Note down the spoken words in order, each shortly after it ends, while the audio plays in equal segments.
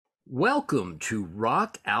Welcome to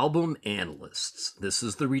Rock Album Analysts. This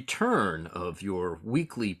is the return of your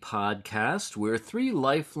weekly podcast where three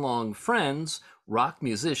lifelong friends, rock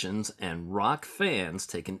musicians, and rock fans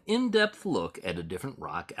take an in-depth look at a different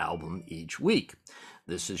rock album each week.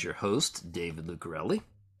 This is your host, David Lucarelli.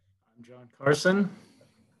 I'm John Carson.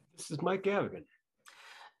 This is Mike Gavigan.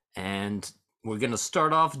 And we're going to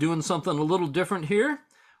start off doing something a little different here.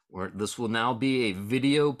 This will now be a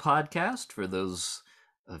video podcast for those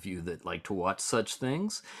of you that like to watch such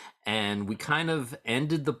things. And we kind of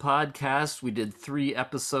ended the podcast. We did 3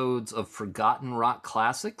 episodes of Forgotten Rock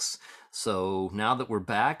Classics. So now that we're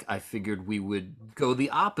back, I figured we would go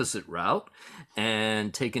the opposite route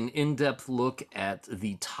and take an in-depth look at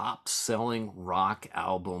the top-selling rock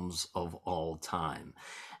albums of all time.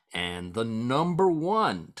 And the number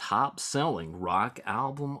 1 top-selling rock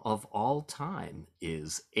album of all time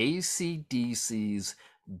is AC/DC's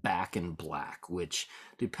Back in Black, which,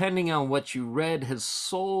 depending on what you read, has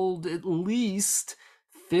sold at least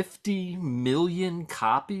 50 million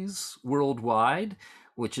copies worldwide,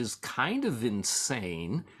 which is kind of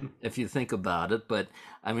insane if you think about it. But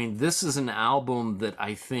I mean, this is an album that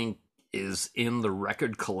I think is in the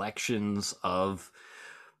record collections of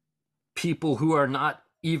people who are not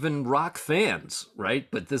even rock fans, right?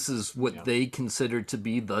 But this is what they consider to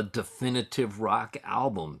be the definitive rock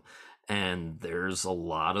album. And there's a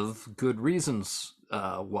lot of good reasons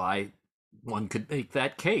why one could make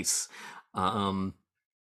that case.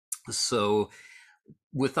 So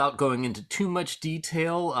without going into too much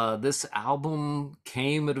detail, this album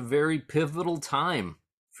came at a very pivotal time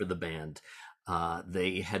for the band.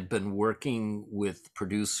 They had been working with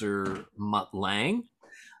producer Mutt Lange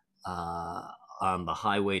on the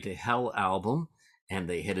Highway to Hell album, and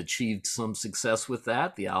they had achieved some success with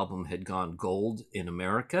that. The album had gone gold in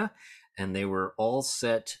America, and they were all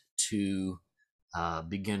set to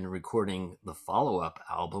begin recording the follow-up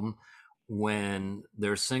album when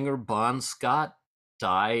their singer Bon Scott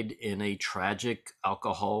died in a tragic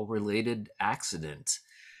alcohol-related accident.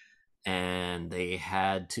 And they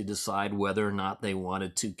had to decide whether or not they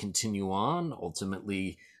wanted to continue on.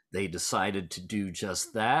 Ultimately, they decided to do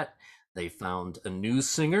just that. They found a new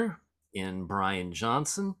singer in Brian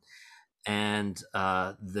Johnson, and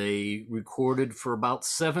they recorded for about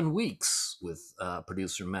 7 weeks with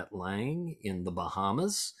producer Mutt Lange in the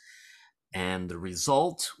Bahamas, and the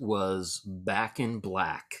result was Back in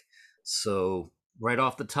Black. So right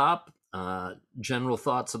off the top, general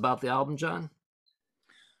thoughts about the album, John?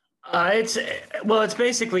 It's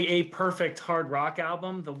basically a perfect hard rock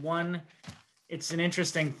album. It's an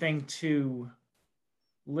interesting thing to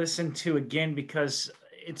listen to again because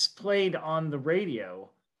it's played on the radio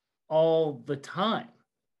all the time.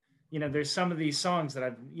 You know, there's some of these songs that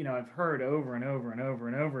I've heard over and over and over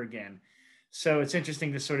and over again. So it's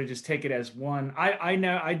interesting to sort of just take it as one. I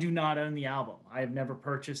know I do not own the album. I have never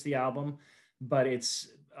purchased the album, but it's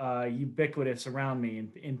ubiquitous around me.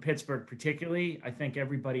 In Pittsburgh particularly, I think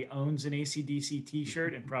everybody owns an AC/DC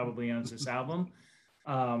t-shirt and probably owns this album.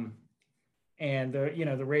 And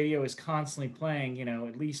the radio is constantly playing,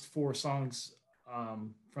 at least 4 songs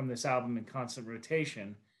from this album in constant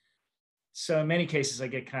rotation. So in many cases, I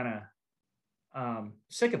get kind of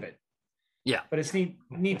sick of it. Yeah. But it's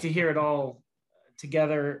neat to hear it all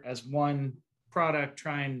together as one product,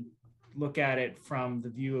 try and look at it from the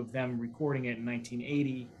view of them recording it in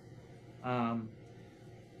 1980.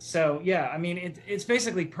 It's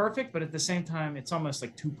basically perfect, but at the same time, it's almost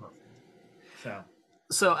like too perfect.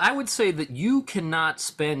 So I would say that you cannot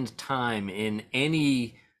spend time in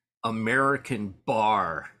any American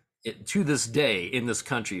bar to this day in this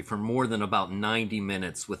country for more than about 90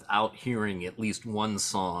 minutes without hearing at least one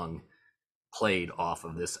song played off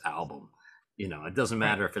of this album. It doesn't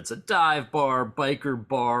matter if it's a dive bar, biker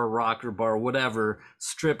bar, rocker bar, whatever,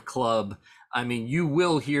 strip club. I mean, you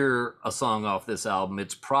will hear a song off this album.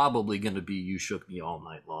 It's probably going to be "You Shook Me All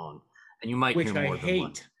Night Long," and you might hear more than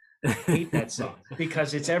one. I hate that song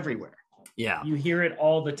because it's everywhere. Yeah, you hear it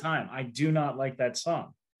all the time. I do not like that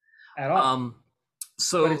song at all.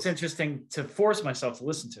 But it's interesting to force myself to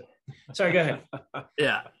listen to it. Sorry, go ahead.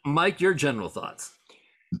 Yeah, Mike, your general thoughts.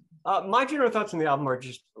 My general thoughts on the album are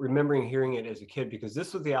just remembering hearing it as a kid, because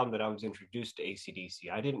this was the album that I was introduced to AC/DC.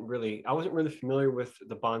 I wasn't really familiar with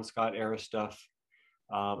the Bon Scott era stuff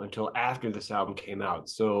until after this album came out.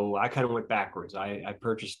 So I kind of went backwards. I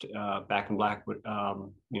purchased Back in Black, a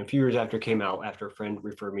few years after it came out, after a friend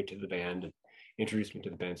referred me to the band and introduced me to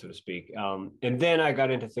the band, so to speak. And then I got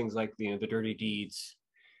into things like the Dirty Deeds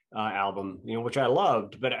album, which I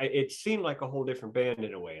loved, but it seemed like a whole different band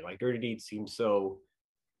in a way. Like Dirty Deeds seemed so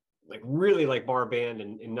like really like bar band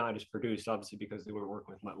and not as produced, obviously because they were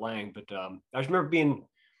working with Mutt Lange. But I just remember being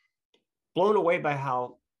blown away by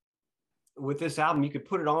how with this album you could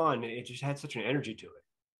put it on and it just had such an energy to it.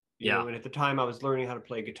 You know, and at the time I was learning how to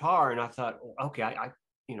play guitar, and I thought, okay, I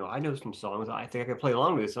know some songs. I think I could play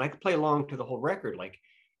along with this, and I could play along to the whole record. Like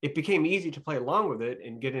it became easy to play along with it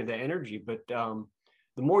and get into the energy. But the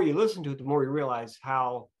more you listen to it, the more you realize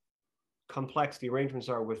how complex the arrangements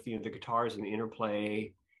are with the guitars and the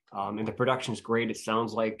interplay, and the production's great. It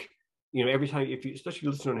sounds like every time especially if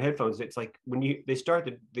you listen on headphones, it's like when they start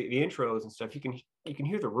the intros and stuff, you can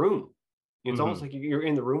hear the room. It's almost like you're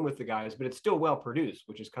in the room with the guys, but it's still well produced,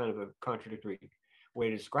 which is kind of a contradictory way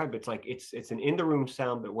to describe it. It's like it's an in the room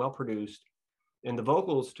sound, but well produced, and the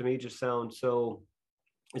vocals to me just sound so.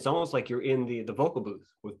 It's almost like you're in the vocal booth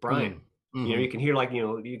with Brian. You can hear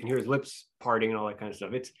you can hear his lips parting and all that kind of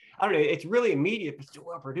stuff. I don't know. It's really immediate, but still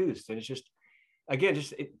well produced, and it's just again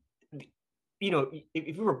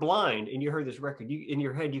if you were blind and you heard this record, in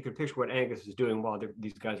your head you could picture what Angus is doing while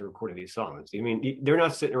these guys are recording these songs. I mean, they're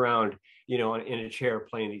not sitting around, in a chair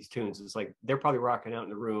playing these tunes. It's like they're probably rocking out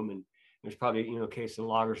in the room, and there's probably a case of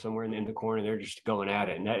lager somewhere in the corner. And they're just going at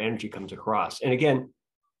it, and that energy comes across. And again,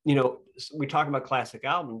 we talk about classic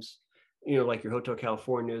albums, like your Hotel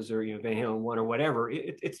Californias or Van Halen 1 or whatever.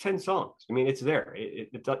 It's 10 songs. I mean, it's there.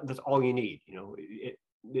 That's all you need.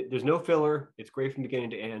 There's no filler. It's great from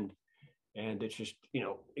beginning to end. And it's just,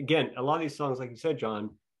 again, a lot of these songs, like you said,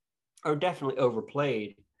 John, are definitely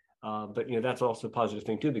overplayed. But, that's also a positive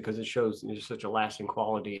thing, too, because it shows there's such a lasting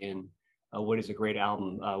quality in what is a great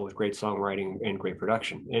album with great songwriting and great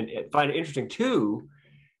production. And I find it interesting, too,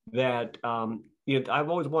 that, I've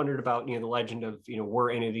always wondered about, the legend of,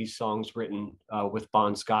 were any of these songs written with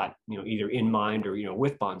Bon Scott, either in mind or,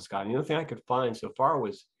 with Bon Scott. And the only thing I could find so far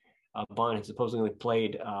was Bon had supposedly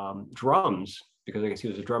played drums, because I guess he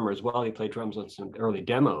was a drummer as well. He played drums on some early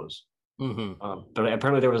demos. But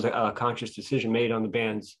apparently there was a conscious decision made on the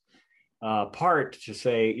band's part to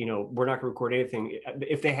say, we're not going to record anything.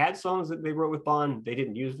 If they had songs that they wrote with Bon, they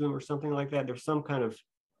didn't use them or something like that. There's some kind of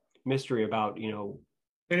mystery about,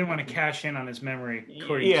 they didn't want to cash in on his memory.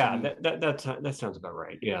 Yeah, that sounds about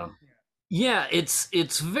right. Yeah. Yeah,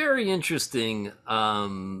 it's very interesting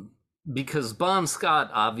because Bon Scott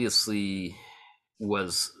obviously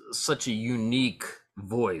was such a unique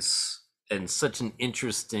voice and such an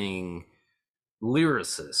interesting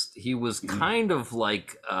lyricist. He was kind of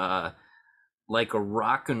like a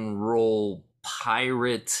rock and roll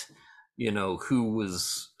pirate, who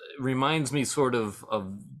reminds me sort of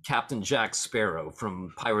Captain Jack Sparrow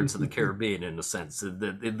from Pirates of the Caribbean, in a sense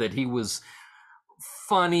that he was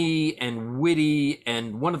funny and witty.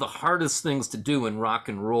 And one of the hardest things to do in rock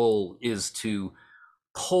and roll is to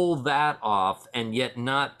pull that off and yet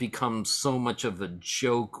not become so much of a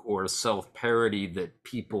joke or self-parody that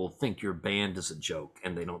people think your band is a joke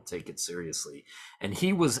and they don't take it seriously. And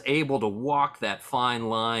he was able to walk that fine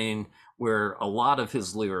line where a lot of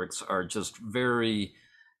his lyrics are just very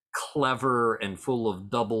clever and full of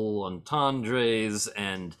double entendres,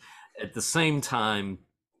 and at the same time,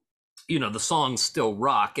 the songs still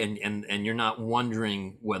rock, and you're not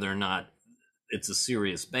wondering whether or not it's a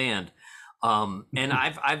serious band. And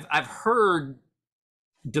I've heard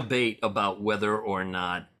debate about whether or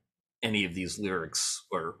not any of these lyrics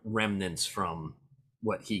are remnants from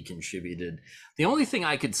what he contributed. The only thing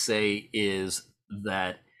I could say is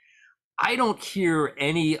that I don't hear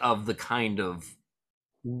any of the kind of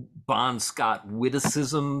Bon Scott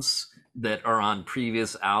witticisms that are on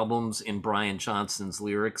previous albums in Brian Johnson's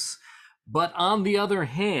lyrics. But on the other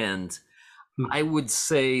hand, I would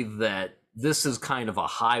say that this is kind of a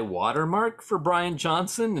high watermark for Brian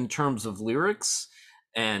Johnson in terms of lyrics.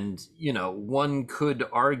 And, one could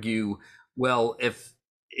argue, well, if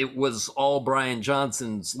it was all Brian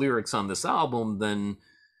Johnson's lyrics on this album, then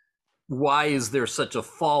why is there such a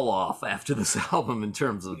fall off after this album in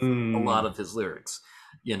terms of a lot of his lyrics?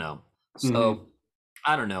 So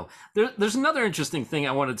I don't know. There's another interesting thing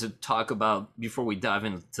I wanted to talk about before we dive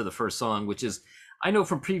into the first song, which is, I know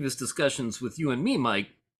from previous discussions with you and me, Mike,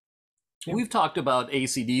 we've talked about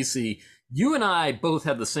AC/DC. You and I both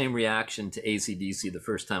had the same reaction to AC/DC the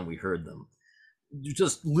first time we heard them.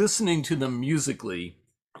 Just listening to them musically,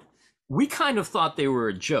 we kind of thought they were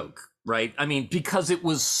a joke, right? I mean, because it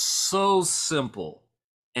was so simple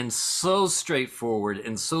and so straightforward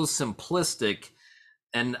and so simplistic.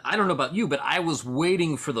 And I don't know about you, but I was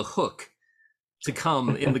waiting for the hook to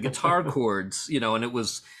come in the guitar chords, and it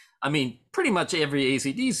was, I mean, pretty much every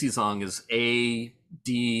AC/DC song is A,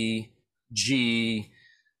 D, G,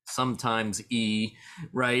 sometimes E,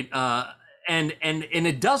 right? And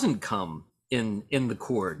it doesn't come in the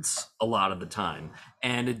chords a lot of the time,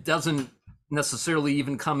 and it doesn't necessarily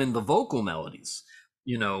even come in the vocal melodies.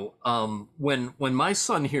 When my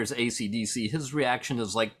son hears AC/DC, his reaction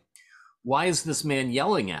is like, why is this man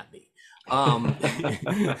yelling at me? And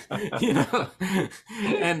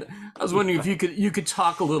I was wondering if you could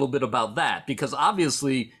talk a little bit about that, because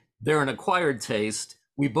obviously they're an acquired taste.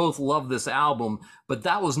 We both love this album, but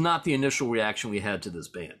that was not the initial reaction we had to this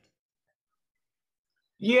band.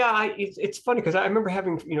 Yeah, it's funny because I remember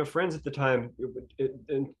having friends at the time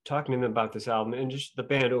and talking to them about this album and just the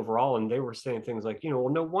band overall, and they were saying things like, well,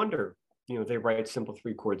 no wonder they write simple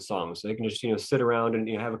 3-chord songs. They can just sit around and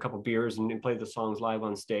have a couple beers and play the songs live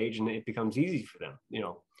on stage, and it becomes easy for them.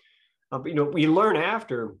 But we learn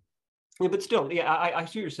after, but still, yeah, I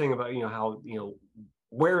see what you're saying about how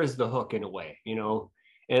where is the hook in a way,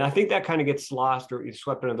 and I think that kind of gets lost or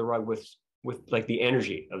swept under the rug with like the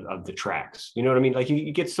energy of the tracks. You know what I mean? Like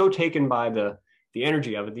you get so taken by the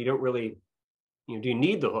energy of it that you don't really, do you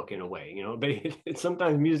need the hook in a way, but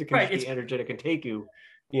sometimes music can just be energetic and take you,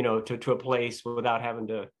 to a place without having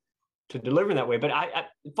to deliver in that way. But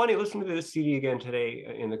funny, listening to this CD again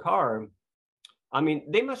today in the car, I mean,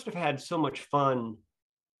 they must have had so much fun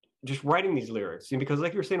just writing these lyrics, because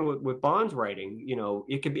like you were saying with Bon's writing,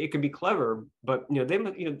 it could be clever, but they,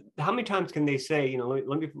 how many times can they say, let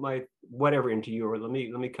me put my whatever into you, or let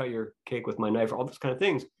me cut your cake with my knife, or all those kind of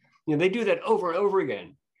things. They do that over and over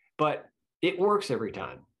again, but it works every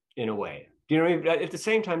time in a way. Do you know what I mean? At the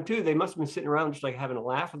same time too, they must have been sitting around just like having a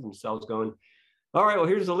laugh with themselves, going, all right, well,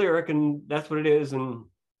 here's the lyric and that's what it is, and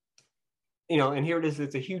and here it is.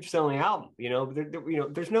 It's a huge selling album.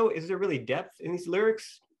 Is there really depth in these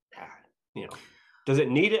lyrics? Does it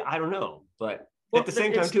need it? I don't know, but at the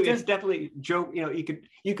same time too, it's definitely joke.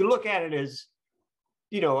 You could look at it as,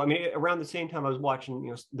 I mean, around the same time I was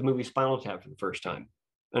watching, the movie Spinal Tap for the first time,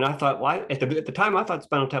 and I thought, well, at the time I thought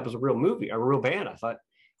Spinal Tap was a real movie, a real band. I thought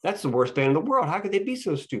that's the worst band in the world. How could they be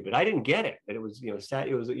so stupid? I didn't get it. That it was, sad.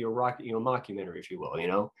 It was rock, mockumentary, if you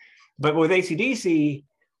will, But with AC/DC,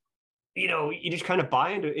 you just kind of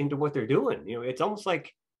buy into what they're doing. It's almost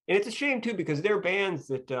like, and it's a shame too, because they're bands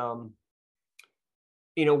that,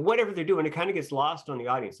 whatever they're doing, it kind of gets lost on the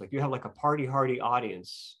audience. Like you have like a party hardy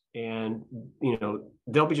audience, and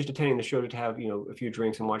they'll be just attending the show to have a few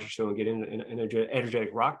drinks and watch a show and get in an energetic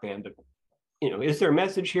rock band. But is there a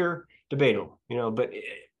message here? Debatable. But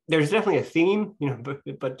there's definitely a theme.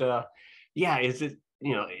 But yeah, is it?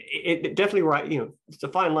 It definitely right. It's a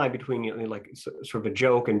fine line between like sort of a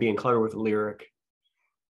joke and being clever with a lyric.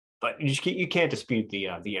 But you can't dispute the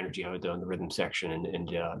energy of it though, in the rhythm section and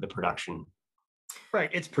the production. Right.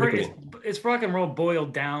 It's rock and roll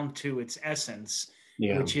boiled down to its essence,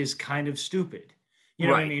 which is kind of stupid. You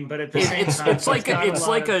know what I mean? But at the same time, it's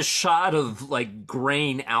like a shot of like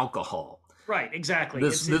grain alcohol. Right. Exactly.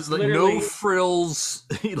 It's like no frills.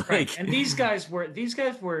 Right. And these guys were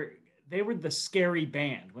they were the scary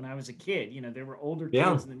band when I was a kid. There were older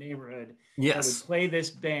kids in the neighborhood that would play this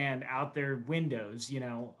band out their windows.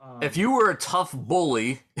 If you were a tough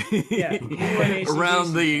bully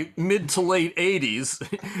around the mid to late 80s,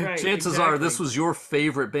 chances are this was your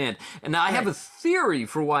favorite band. And now I have a theory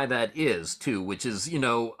for why that is too, which is,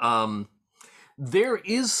 there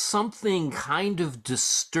is something kind of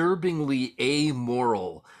disturbingly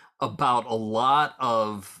amoral about a lot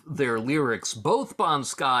of their lyrics, both Bon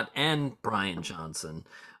Scott and Brian Johnson,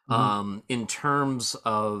 in terms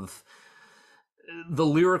of the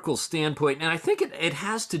lyrical standpoint. And I think it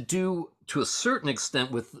has to do to a certain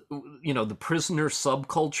extent with, the prisoner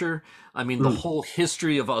subculture. I mean, the whole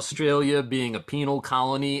history of Australia being a penal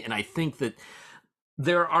colony. And I think that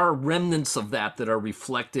there are remnants of that are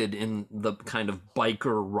reflected in the kind of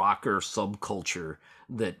biker rocker subculture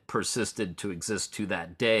that persisted to exist to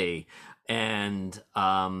that day. And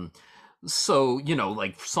so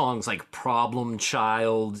like songs like Problem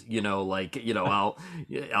Child, I'll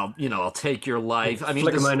take your life, I mean,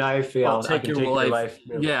 flick my knife, I'll take your life.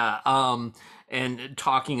 And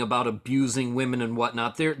talking about abusing women and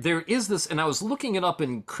whatnot, there is this, and I was looking it up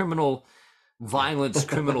in Criminal Violence,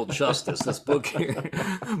 Criminal Justice, this book here.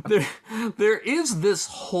 There is this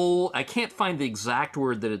whole, I can't find the exact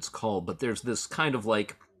word that it's called, but there's this kind of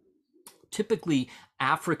like typically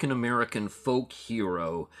African-American folk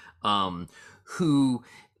hero who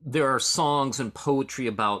there are songs and poetry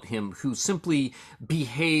about him who simply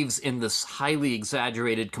behaves in this highly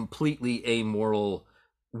exaggerated, completely amoral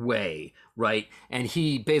way, right? And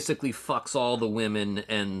he basically fucks all the women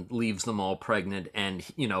and leaves them all pregnant and,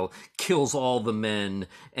 kills all the men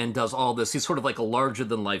and does all this. He's sort of like a larger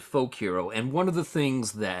than life folk hero. And one of the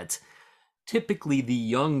things that typically the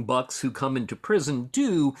young bucks who come into prison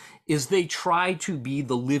do is they try to be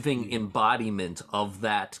the living embodiment of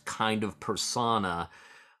that kind of persona,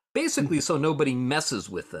 basically so nobody messes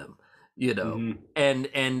with them, you know.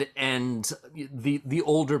 And the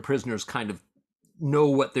older prisoners kind of know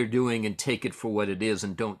what they're doing and take it for what it is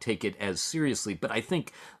and don't take it as seriously. But I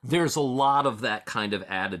think there's a lot of that kind of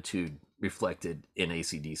attitude reflected in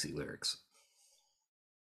AC/DC lyrics.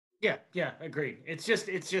 Yeah, agreed. It's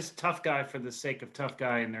just tough guy for the sake of tough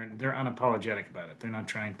guy, and they're unapologetic about it. They're not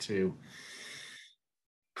trying to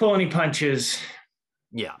pull any punches.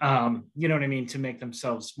 Yeah. You know what I mean, to make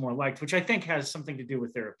themselves more liked, which I think has something to do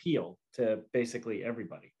with their appeal to basically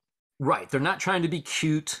everybody. Right. They're not trying to be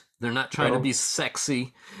cute. They're not trying to be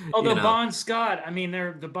sexy. Although Bon Scott, I mean,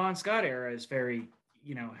 the Bon Scott era is very,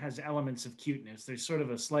 has elements of cuteness. There's sort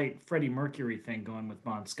of a slight Freddie Mercury thing going with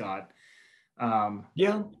Bon Scott.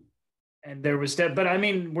 Yeah. And there was but I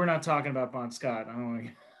mean, we're not talking about Bon Scott. I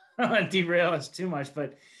don't want to derail us too much,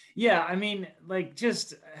 but yeah, I mean, like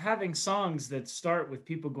just having songs that start with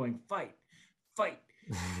people going fight, fight,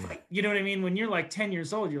 fight. You know what I mean? When you're like 10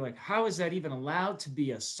 years old, you're like, how is that even allowed to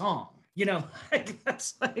be a song? Like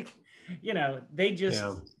that's like, they just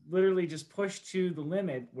literally just pushed to the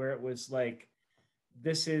limit where it was like,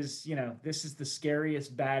 this is the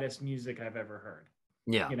scariest, baddest music I've ever heard.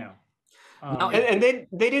 Yeah. And they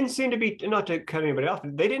didn't seem to be, not to cut anybody off,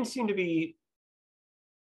 they didn't seem to be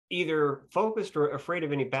either focused or afraid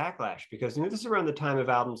of any backlash, because this is around the time of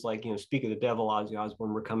albums like Speak of the Devil, Ozzy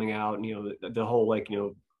Osbourne were coming out, and the whole like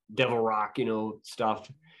devil rock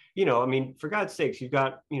stuff. I mean, for God's sakes, you've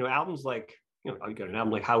got albums like you got an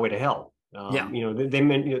album like Highway to Hell. They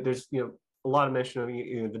meant there's a lot of mention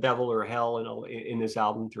of the devil or hell in this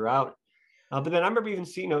album throughout. But then I remember even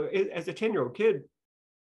seeing as a 10-year-old kid,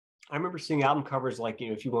 I remember seeing album covers like,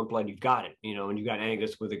 If You Want Blood, You've Got It, and you got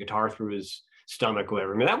Angus with a guitar through his stomach,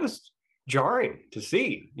 whatever. I mean, that was jarring to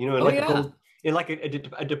see, in like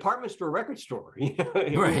a department store record store,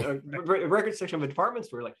 right. a record section of a department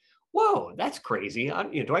store. Like, whoa, that's crazy. Do I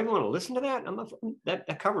even want to listen to that?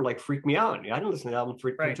 That cover like freaked me out. I didn't listen to the album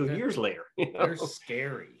until years later. They're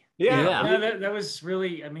scary. Yeah. No, that was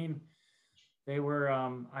really, I mean, they were,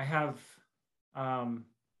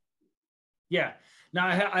 Now,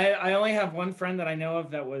 I only have one friend that I know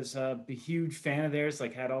of that was a huge fan of theirs,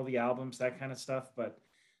 like had all the albums, that kind of stuff. But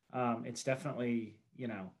it's definitely,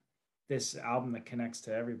 this album that connects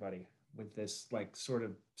to everybody with this like sort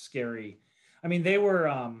of scary. I mean, they were,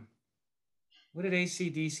 what did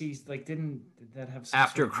AC/DC, like, did that have some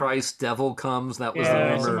After Christ, Devil Comes? That was the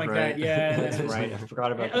number, something like right? that. Yeah, that's right. I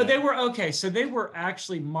forgot about that. Oh, they were, okay. So they were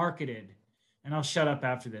actually marketed. And I'll shut up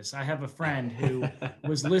after this. I have a friend who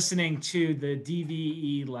was listening to the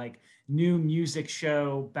DVE like new music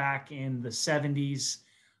show back in the 70s,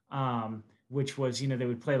 which was, they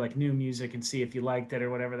would play like new music and see if you liked it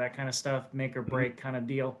or whatever, that kind of stuff, make or break kind of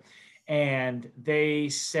deal. And they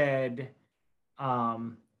said,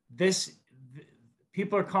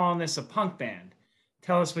 people are calling this a punk band.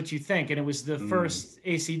 Tell us what you think. And it was the first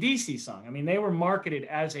AC/DC song. I mean, they were marketed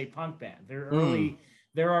as a punk band.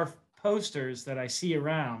 There are posters that I see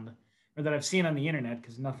around, or that I've seen on the internet,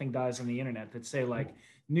 because nothing dies on the internet, that say like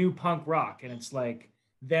new punk rock, and it's like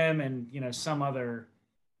them and some other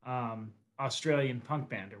Australian punk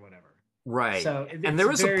band or whatever. Right. So and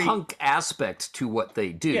there is a punk aspect to what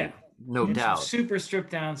they do, no doubt. Super stripped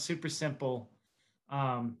down, super simple.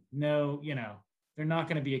 No, they're not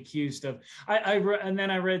going to be accused of. And then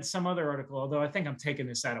I read some other article, although I think I'm taking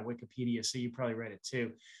this out of Wikipedia, so you probably read it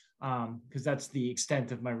too. Because that's the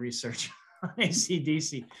extent of my research on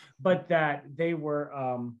AC/DC, but that they were,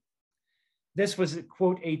 this was,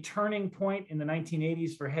 quote, a turning point in the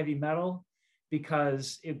 1980s for heavy metal,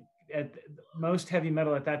 because most heavy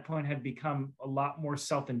metal at that point had become a lot more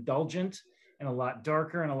self-indulgent and a lot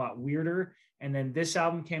darker and a lot weirder. And then this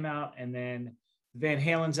album came out, and then Van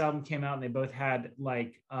Halen's album came out, and they both had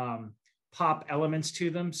like pop elements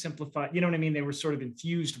to them, simplified, you know what I mean? They were sort of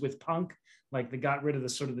infused with punk. Like they got rid of the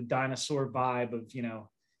sort of the dinosaur vibe of,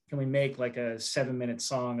 can we make like a 7-minute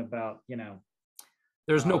song about,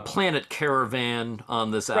 There's no Planet Caravan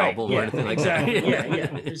on this album or anything like exactly. that.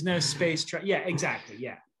 Yeah. There's no space. Yeah, exactly.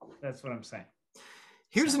 Yeah. That's what I'm saying.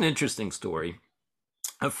 Here's an interesting story.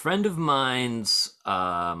 A friend of mine's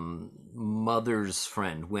mother's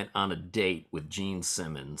friend went on a date with Gene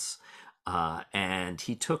Simmons, and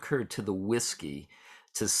he took her to the Whiskey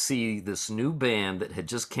to see this new band that had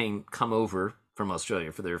just come over from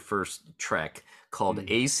Australia for their first trek called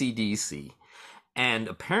AC/DC. And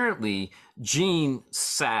apparently Gene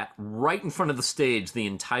sat right in front of the stage the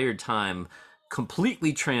entire time,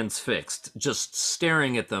 completely transfixed, just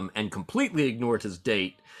staring at them, and completely ignored his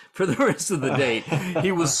date for the rest of the date.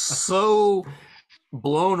 He was so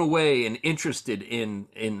blown away and interested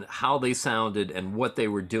in how they sounded and what they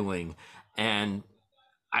were doing, and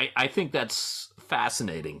I think that's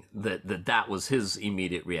fascinating that was his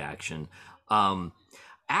immediate reaction.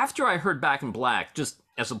 After I heard Back in Black, just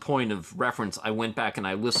as a point of reference, I went back and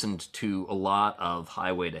I listened to a lot of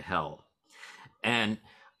Highway to Hell, and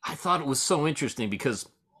I thought it was so interesting because,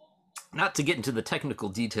 not to get into the technical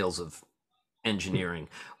details of engineering,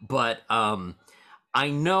 but I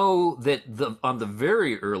know that on the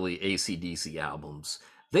very early AC/DC albums,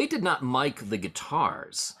 they did not mic the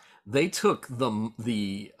guitars. They took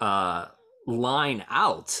the line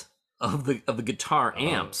out of the guitar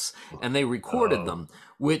amps and they recorded them,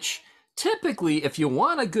 which typically, if you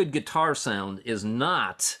want a good guitar sound, is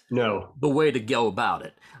not the way to go about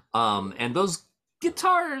it. And those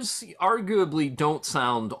guitars arguably don't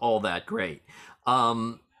sound all that great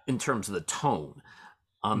in terms of the tone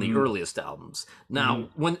on the earliest albums. Now,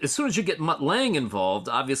 as soon as you get Mutt Lange involved,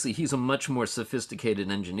 obviously he's a much more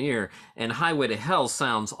sophisticated engineer, and Highway to Hell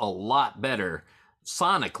sounds a lot better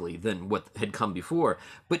sonically than what had come before.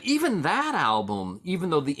 But even that album,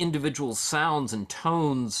 even though the individual sounds and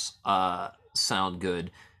tones sound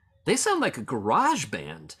good, they sound like a garage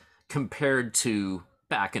band compared to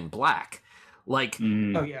Back in Black. Like,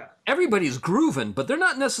 oh yeah, everybody's grooving, but they're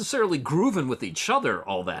not necessarily grooving with each other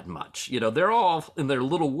all that much. You know, they're all in their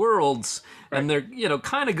little worlds, and they're, you know,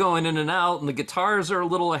 kind of going in and out, and the guitars are a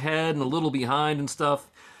little ahead and a little behind and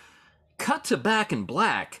stuff. Cut to Back in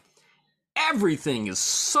Black, everything is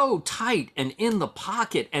so tight and in the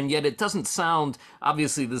pocket, and yet it doesn't sound,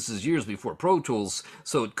 obviously this is years before Pro Tools,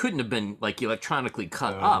 so it couldn't have been like electronically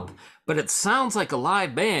cut up, but it sounds like a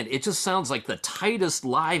live band. It just sounds like the tightest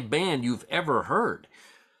live band you've ever heard.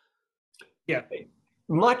 Yeah.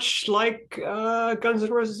 Much like Guns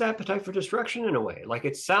N' Roses' Appetite for Destruction in a way. Like,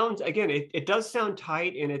 it sounds, again, it does sound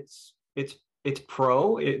tight, and it's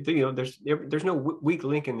pro. You know, there's no weak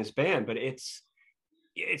link in this band, but it's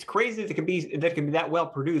crazy that it can be that well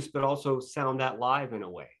produced, but also sound that live in a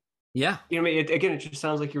way. Yeah. You know, I mean, it just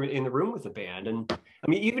sounds like you're in the room with the band. And I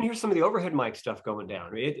mean, even hear some of the overhead mic stuff going down.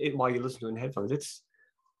 I mean, while you listen to it in headphones,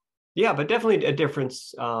 but definitely a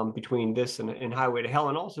difference between this and Highway to Hell.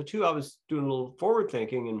 And also, too, I was doing a little forward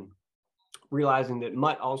thinking and realizing that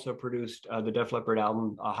Mutt also produced the Def Leppard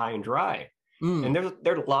album High and Dry. And there's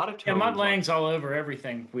a lot of tones. Yeah, Mutt Lange's all over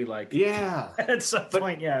everything we like. Yeah. At some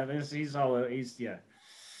point, he's all over.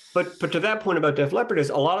 But to that point about Def Leppard,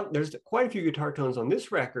 there's quite a few guitar tones on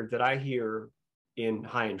this record that I hear in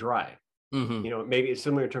High and Dry. You know, maybe it's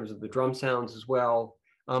similar in terms of the drum sounds as well.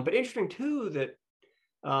 But interesting too that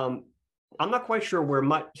I'm not quite sure where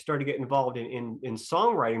Mutt started to get involved in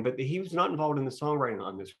songwriting, but he was not involved in the songwriting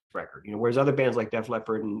on this record. You know, whereas other bands like Def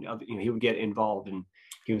Leppard and other, you know, he would get involved and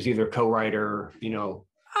he was either a co-writer, you know.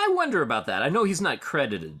 I wonder about that. I know he's not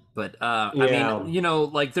credited, but I mean, you know,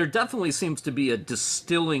 like, there definitely seems to be a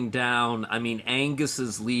distilling down. I mean,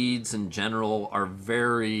 Angus's leads in general are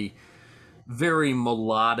very, very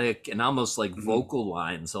melodic and almost like vocal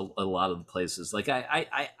lines a lot of the places. Like,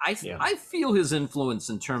 I feel his influence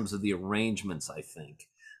in terms of the arrangements, I think.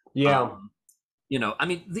 Yeah. You know, I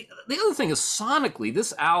mean, the other thing is sonically,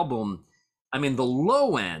 this album, I mean, the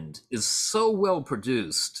low end is so well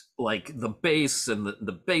produced, like the bass and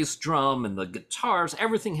the bass drum and the guitars,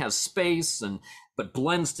 everything has space but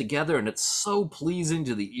blends together, and it's so pleasing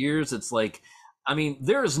to the ears. It's like, I mean,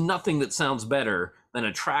 there is nothing that sounds better than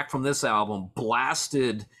a track from this album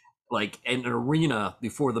blasted like in an arena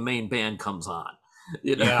before the main band comes on.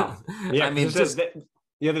 You know? Yeah. I mean, there's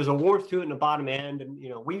a warmth to it in the bottom end, and you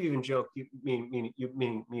know, we've even joked, me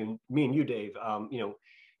and you, Dave. You know,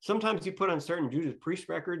 sometimes you put on certain Judas Priest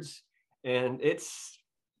records, and it's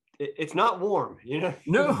not warm, you know.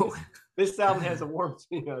 No, this album has a warmth,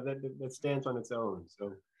 you know, that stands on its own.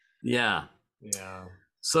 So yeah.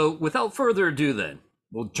 So without further ado, then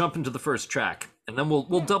we'll jump into the first track, and then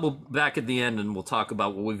we'll double back at the end, and we'll talk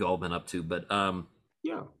about what we've all been up to. But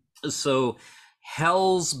so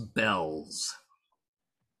Hell's Bells.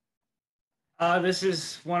 This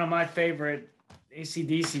is one of my favorite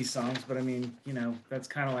AC/DC songs, but I mean, you know, that's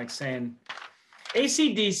kind of like saying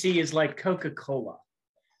AC/DC is like Coca-Cola.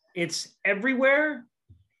 It's everywhere,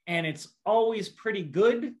 and it's always pretty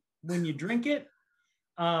good when you drink it.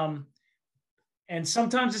 And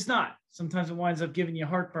sometimes it's not. Sometimes it winds up giving you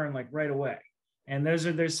heartburn like right away. And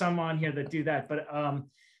there's some on here that do that.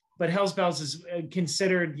 But but Hell's Bells is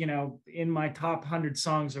considered, you know, in my top 100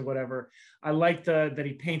 songs or whatever. I like that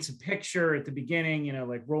he paints a picture at the beginning, you know,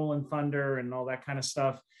 like Rolling Thunder and all that kind of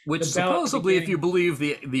stuff. Which supposedly, if you believe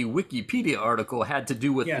the Wikipedia article, had to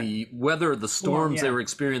do with the weather, the storms they were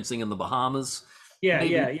experiencing in the Bahamas. Yeah,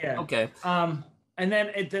 maybe. yeah. Okay. And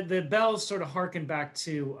then the bells sort of harken back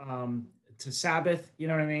to Sabbath, you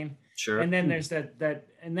know what I mean? Sure. And then there's that,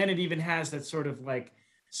 and then it even has that sort of like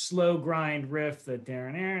slow grind riff that,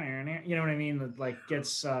 you know what I mean? That like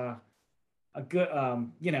gets a good,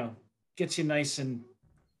 you know, gets you nice and,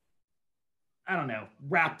 I don't know,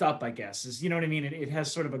 wrapped up, I guess, is, you know what I mean? It has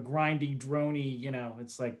sort of a grindy, drony, you know,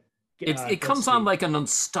 it's like, it comes on like an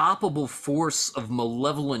unstoppable force of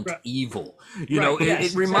malevolent evil. You know,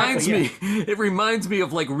 it reminds me, it reminds me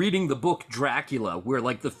of like reading the book Dracula, where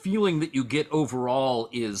like the feeling that you get overall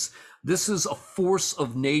is this is a force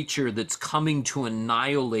of nature that's coming to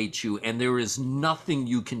annihilate you, and there is nothing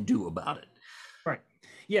you can do about it. Right.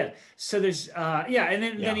 Yeah. So there's, and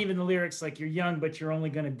then even the lyrics, like, you're young, but you're only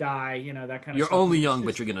going to die, you know, that kind of You're stuff. only young,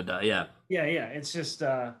 but you're going to die. Yeah. Yeah. Yeah. It's just,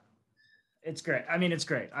 it's great. I mean, it's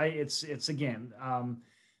great. It's again,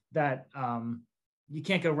 that, you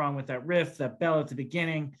can't go wrong with that riff, that bell at the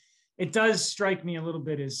beginning. It does strike me a little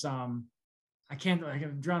bit as,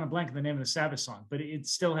 I've drawn a blank on the name of the Sabbath song, but it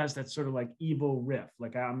still has that sort of like evil riff.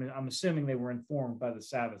 Like I'm assuming they were informed by the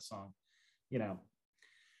Sabbath song, you know.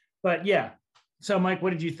 But yeah. So Mike,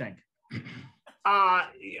 what did you think? I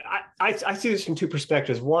see this from two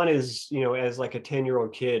perspectives. One is, you know, as like a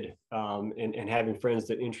 10-year-old kid, and having friends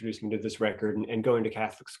that introduced me to this record and going to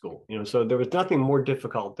Catholic school, you know, so there was nothing more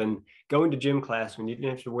difficult than going to gym class when you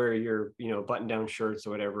didn't have to wear your, you know, button-down shirts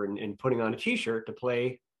or whatever, and putting on a t-shirt to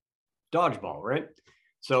play dodgeball, right?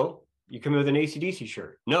 So you come in with an AC/DC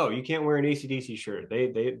shirt. No, you can't wear an AC/DC shirt.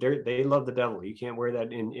 They love the devil. You can't wear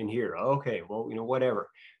that in here. Okay, well, you know, whatever,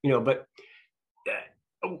 you know, but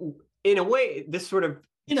in a way, this sort of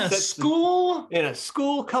in a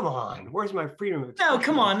school, come on, where's my freedom of expression? No,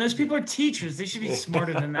 come on, those people are teachers. They should be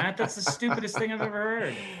smarter than that. That's the stupidest thing I've ever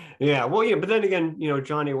heard. Yeah, well, yeah, but then again, you know,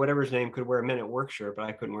 Johnny, whatever his name, could wear a Men at Work shirt, but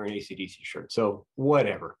I couldn't wear an AC/DC shirt, so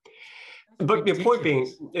whatever. But the point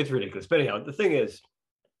being, it's ridiculous. But anyhow, the thing is,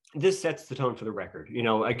 this sets the tone for the record. You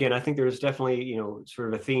know, again, I think there's definitely, you know,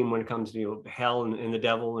 sort of a theme when it comes to, you know, hell and the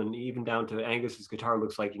devil, and even down to Angus's guitar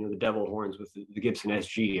looks like, you know, the devil horns with the Gibson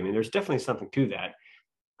SG. I mean, there's definitely something to that.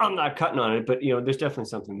 I'm not cutting on it, but, you know, there's definitely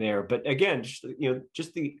something there. But again, just, you know,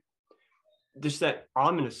 just that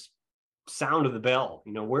ominous sound of the bell,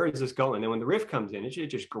 you know, where is this going? And when the riff comes in, it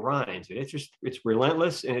just grinds it. It's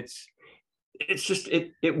relentless, and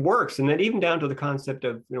it works. And then even down to the concept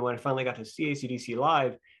of, you know, when I finally got to see AC/DC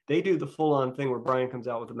live, they do the full-on thing where Brian comes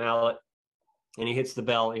out with a mallet and he hits the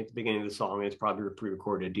bell at the beginning of the song. And it's probably a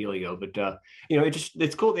pre-recorded dealio, but you know,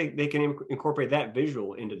 it's cool they can incorporate that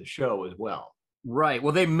visual into the show as well. Right.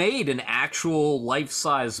 Well, they made an actual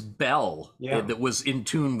life-size bell that was in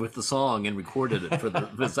tune with the song and recorded it for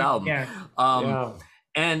this album.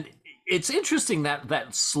 And it's interesting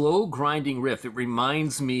that slow grinding riff. It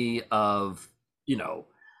reminds me of, you know,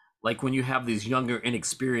 like when you have these younger,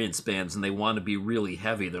 inexperienced bands and they want to be really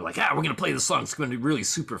heavy, they're like, we're going to play the song. It's going to be really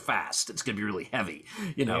super fast. It's going to be really heavy,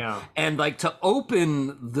 you know? Yeah. And like to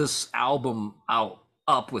open this album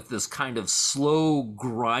up with this kind of slow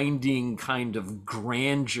grinding kind of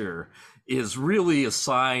grandeur is really a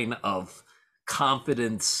sign of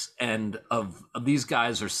confidence and of these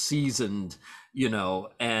guys are seasoned, you know,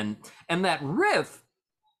 and that riff,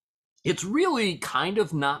 it's really kind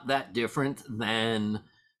of not that different than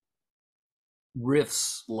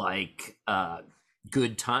riffs like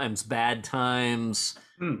Good Times, Bad Times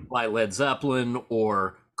by Led Zeppelin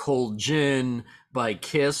or Cold Gin by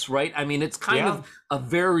Kiss, right? I mean, it's kind of a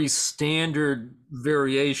very standard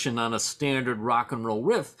variation on a standard rock and roll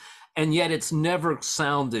riff, and yet it's never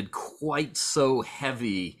sounded quite so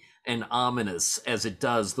heavy and ominous as it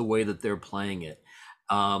does the way that they're playing it.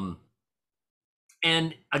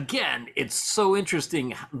 And again, it's so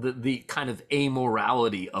interesting, the kind of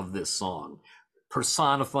amorality of this song,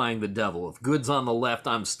 personifying the devil. If good's on the left,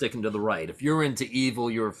 I'm sticking to the right. If you're into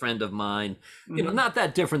evil, you're a friend of mine. You know, not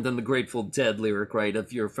that different than the Grateful Dead lyric, right?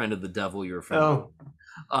 If you're a friend of the devil, you're a friend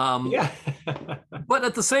of But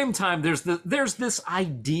at the same time, there's this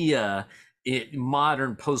idea,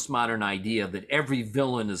 postmodern idea, that every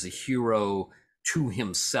villain is a hero to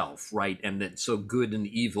himself, right? And that so good and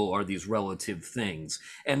evil are these relative things.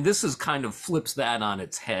 And this is kind of flips that on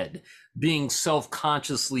its head, being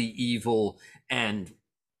self-consciously evil and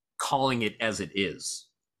calling it as it is,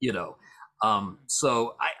 you know?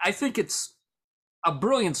 So I think it's a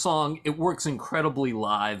brilliant song. It works incredibly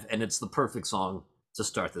live, and it's the perfect song to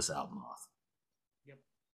start this album off.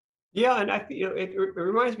 Yeah, and it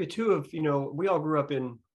reminds me too of, we all grew up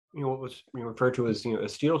in, what was referred to as, a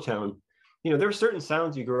steel town. There are certain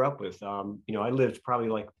sounds you grew up with. I lived probably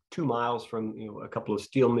like 2 miles from, a couple of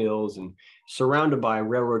steel mills and surrounded by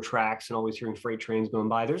railroad tracks and always hearing freight trains going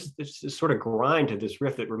by. There's this sort of grind to this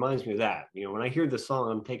riff that reminds me of that. When I hear the song,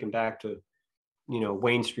 I'm taken back to,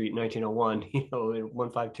 Wayne Street, 1901,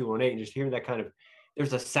 15218, just hearing that kind of,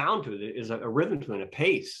 there's a sound to it. There's a rhythm to it, and a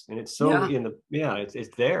pace, and it's so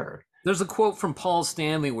it's there. There's a quote from Paul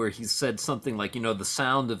Stanley where he said something like, the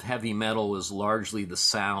sound of heavy metal is largely the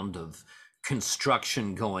sound of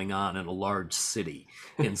construction going on in a large city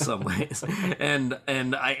in some ways. and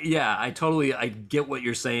I get what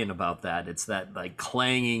you're saying about that. It's that like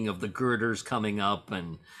clanging of the girders coming up,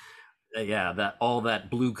 and that all that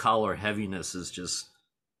blue collar heaviness is just,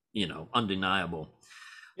 undeniable.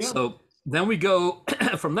 Yeah. So then we go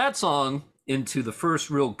from that song into the first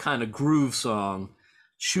real kind of groove song,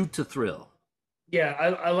 Shoot to Thrill. Yeah,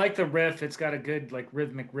 I like the riff. It's got a good like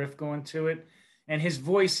rhythmic riff going to it. And his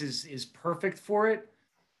voice is perfect for it.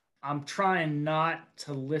 I'm trying not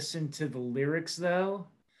to listen to the lyrics though.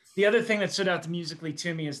 The other thing that stood out musically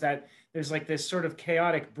to me is that there's like this sort of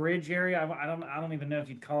chaotic bridge area. I don't even know if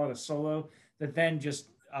you'd call it a solo, that then just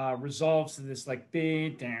resolves to this like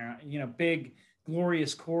big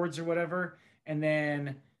glorious chords or whatever, and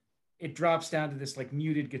then it drops down to this like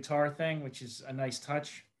muted guitar thing, which is a nice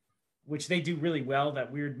touch, which they do really well.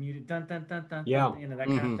 That weird muted dun dun dun dun, dun, that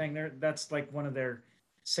kind of thing. That's like one of their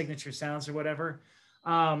signature sounds or whatever.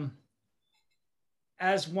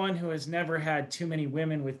 As one who has never had too many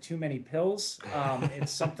women with too many pills,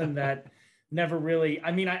 it's something that never really.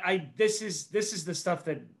 I mean, this is the stuff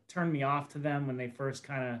that turned me off to them when they first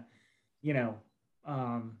kind of,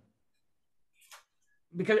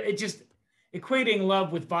 because it just equating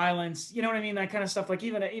love with violence, you know what I mean? That kind of stuff. Like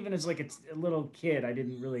even as like a little kid, I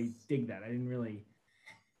didn't really dig that. I didn't really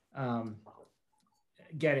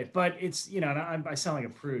get it. But it's, I sound like a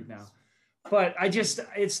prude now. But it's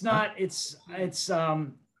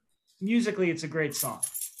musically, it's a great song.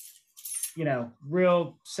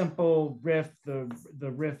 Real simple riff. The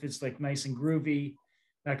riff is like nice and groovy,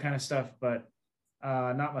 that kind of stuff. But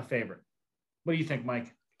not my favorite. What do you think,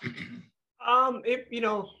 Mike?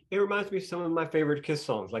 It reminds me of some of my favorite Kiss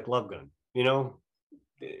songs, like Love Gun.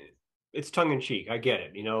 It's tongue in cheek. I get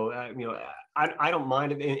it. I don't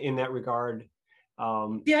mind it in that regard. I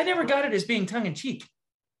never got it as being tongue in cheek.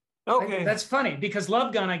 Okay, that's funny, because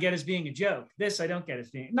Love Gun I get as being a joke. This I don't get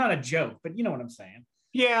as being not a joke, but you know what I'm saying.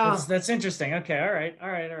 Yeah, that's interesting. Okay, all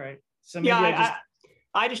right. So maybe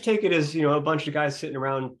I just take it as a bunch of guys sitting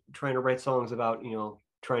around trying to write songs about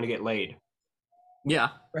trying to get laid. Yeah,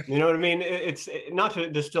 you know what I mean. It's not to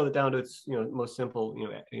distill it down to its most simple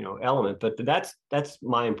element, but that's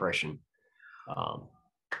my impression.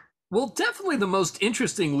 Well, definitely the most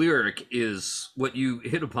interesting lyric is what you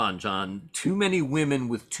hit upon, John. Too many women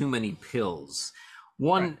with too many pills.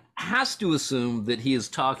 One has to assume that he is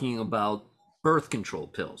talking about birth control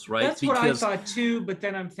pills, right? That's what I thought too, but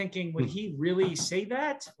then I'm thinking, would he really say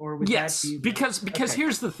that, or would yes, that be because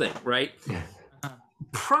here's the thing, right?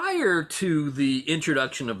 Prior to the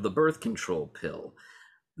introduction of the birth control pill,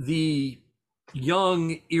 the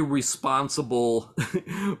young, irresponsible,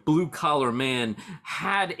 blue-collar man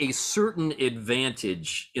had a certain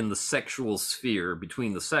advantage in the sexual sphere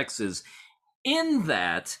between the sexes, in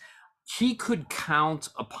that he could count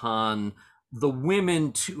upon the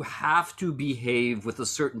women to have to behave with a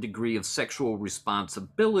certain degree of sexual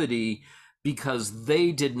responsibility because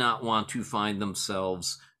they did not want to find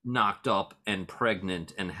themselves knocked up and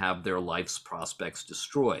pregnant and have their life's prospects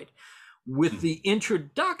destroyed. With the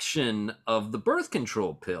introduction of the birth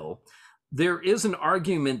control pill, there is an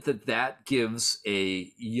argument that gives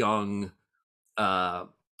a young,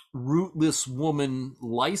 rootless woman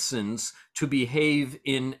license to behave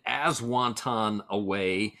in as wanton a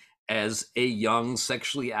way as a young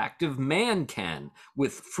sexually active man can,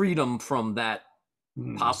 with freedom from that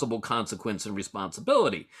possible consequence and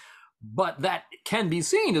responsibility. But that can be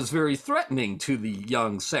seen as very threatening to the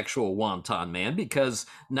young sexual wanton man, because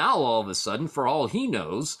now all of a sudden, for all he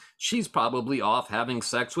knows, she's probably off having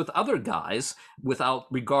sex with other guys without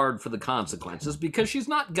regard for the consequences, because she's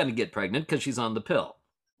not going to get pregnant because she's on the pill.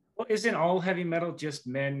 Well, isn't all heavy metal just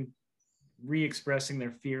men re-expressing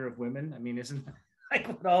their fear of women? I mean, isn't like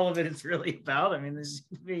what all of it is really about? I mean, this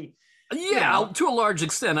could be... Yeah, to a large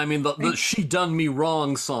extent. I mean, the "She Done Me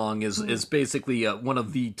Wrong" song is basically one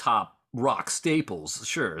of the top rock staples.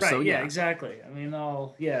 Sure. Right. So yeah, exactly. I mean,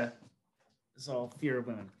 it's all fear of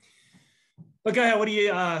women. But go ahead. What do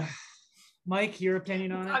you, Mike? Your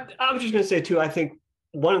opinion on it? I was just going to say too. I think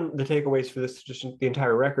one of the takeaways for this, just the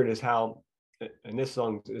entire record, is how, and this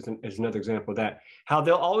song is another example of that, how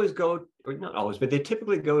they'll always go, or not always, but they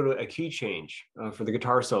typically go to a key change for the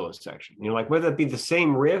guitar solo section. You know, like whether it be the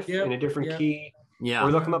same riff in a different key,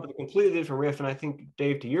 or they'll come up with a completely different riff. And I think,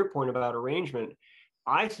 Dave, to your point about arrangement,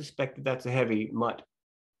 I suspect that that's a heavy Mutt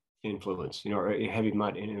influence, you know, or a heavy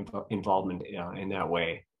Mutt involvement in that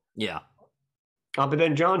way. Yeah. But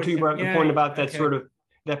then, John, too, you brought up the point about that sort of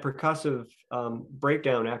that percussive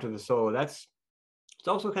breakdown after the solo. It's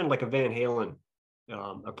also kind of like a Van Halen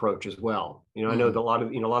approach as well. You know, I know that a lot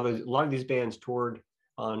of these bands toured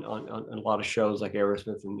on a lot of shows like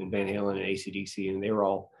Aerosmith and Van Halen and AC/DC, and they were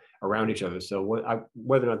all around each other. So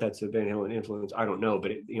whether or not that's a Van Halen influence, I don't know.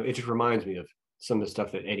 But it just reminds me of some of the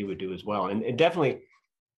stuff that Eddie would do as well. And definitely,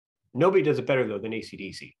 nobody does it better though than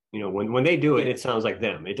AC/DC. You know, when they do it, it sounds like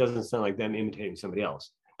them. It doesn't sound like them imitating somebody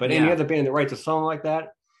else. But any other band that writes a song like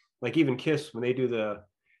that, like even Kiss, when they do the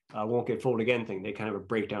 "Won't Get Fooled Again" thing, they kind of a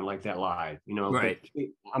breakdown like that live. You know, right?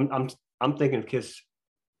 I'm thinking of Kiss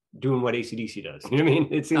doing what AC/DC does. You know what I mean?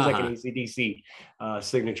 It seems like an AC/DC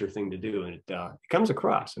signature thing to do, and it comes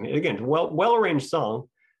across. I mean, again, well arranged song.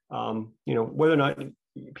 You know, whether or not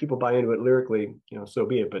people buy into it lyrically, you know, so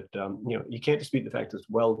be it. But you know, you can't dispute the fact that it's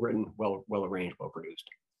well written, well arranged, well produced.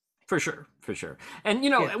 For sure. And, you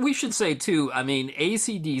know, we should say, too, I mean,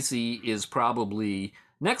 AC/DC is probably,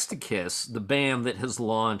 next to Kiss, the band that has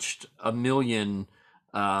launched a million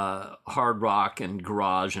hard rock and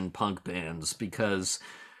garage and punk bands because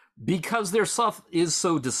their stuff is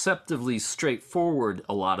so deceptively straightforward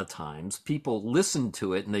a lot of times. People listen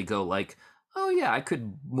to it and they go like, oh, yeah, I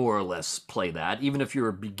could more or less play that, even if you're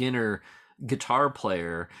a beginner guitar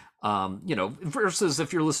player. You know, versus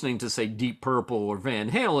if you're listening to, say, Deep Purple or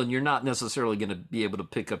Van Halen, you're not necessarily going to be able to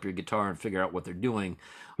pick up your guitar and figure out what they're doing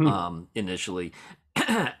initially.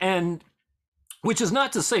 And which is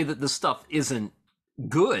not to say that this stuff isn't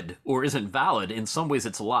good or isn't valid. In some ways,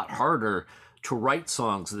 it's a lot harder to write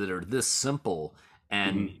songs that are this simple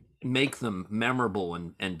and make them memorable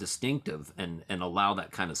and distinctive and allow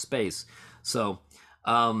that kind of space. So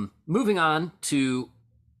moving on to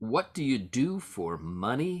What Do You Do for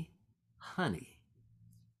Money, Honey?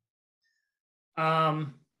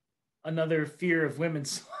 Another Fear of Women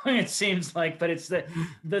song, it seems like, but it's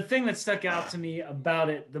the thing that stuck out to me about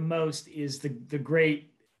it the most is the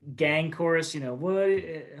great gang chorus. You know, what,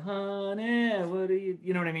 honey, what do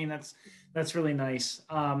you know what I mean? That's really nice.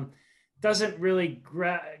 Doesn't really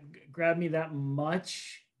grab me that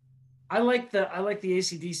much. I like the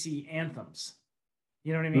AC/DC anthems.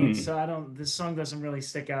 You know what I mean? So this song doesn't really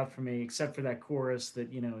stick out for me except for that chorus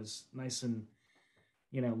that, you know, is nice and,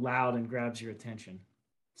 you know, loud and grabs your attention.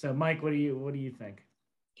 So Mike, what do you think?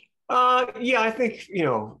 Yeah, I think, you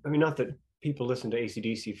know, I mean, not that people listen to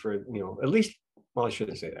AC/DC for, you know, at least, well, I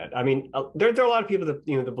shouldn't say that. I mean, there are a lot of people that,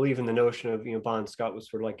 you know, that believe in the notion of, you know, Bon Scott was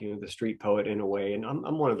sort of like, you know, the street poet in a way. And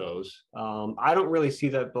I'm one of those. I don't really see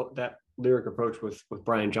that lyric approach with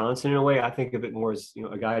Brian Johnson in a way. I think of it more as, you know,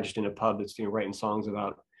 a guy just in a pub that's, you know, writing songs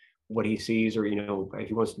about what he sees, or, you know, if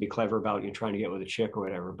he wants to be clever about, you know, trying to get with a chick or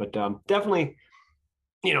whatever. But definitely,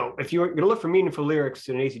 you know, if you're going to look for meaningful lyrics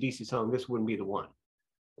in an AC/DC song, this wouldn't be the one.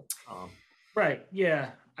 Right.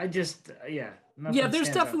 Yeah. There's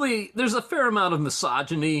a fair amount of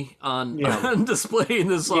misogyny on display in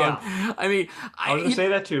this song. Yeah. I mean, I was going to say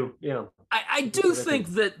that too. Yeah. I do think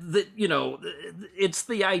that you know, it's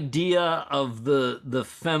the idea of the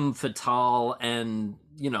femme fatale, and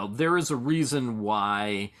you know, there is a reason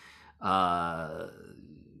why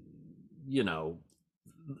you know,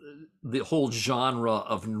 the whole genre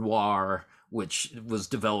of noir, which was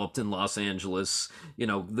developed in Los Angeles, you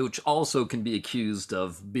know, which also can be accused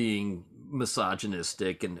of being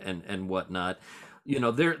misogynistic and whatnot. You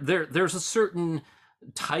know, there's a certain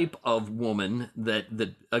type of woman that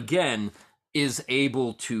again is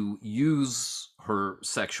able to use her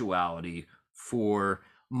sexuality for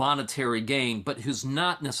monetary gain, but who's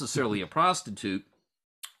not necessarily a prostitute,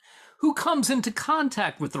 who comes into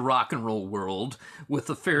contact with the rock and roll world with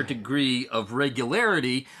a fair degree of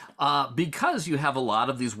regularity, because you have a lot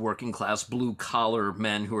of these working class blue collar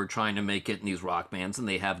men who are trying to make it in these rock bands and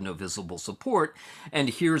they have no visible support. And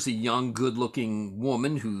here's a young, good looking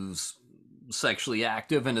woman who's sexually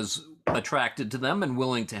active and is attracted to them and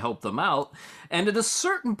willing to help them out. And at a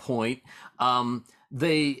certain point,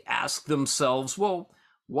 they ask themselves, well,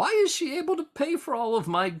 why is she able to pay for all of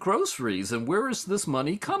my groceries, and where is this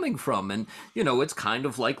money coming from? And, you know, it's kind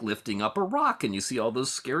of like lifting up a rock and you see all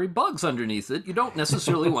those scary bugs underneath it. You don't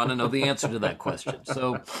necessarily want to know the answer to that question.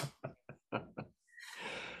 So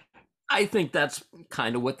I think that's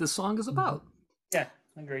kind of what this song is about. Yeah,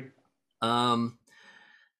 agreed.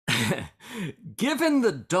 Giving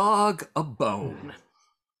the dog a bone.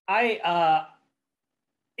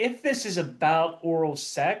 If this is about oral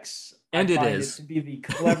sex, And I it find is. it to be the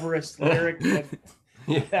cleverest lyric that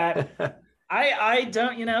I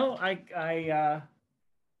don't,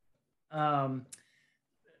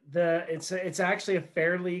 it's actually a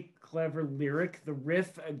fairly clever lyric. The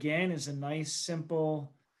riff again is a nice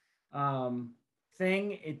simple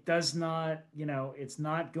thing. It does not, it's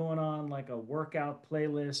not going on like a workout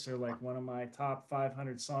playlist or like one of my top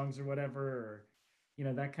 500 songs or whatever, or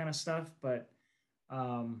that kind of stuff. But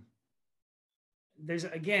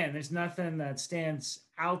there's nothing that stands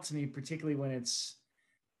out to me, particularly when it's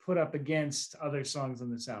put up against other songs on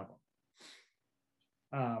this album.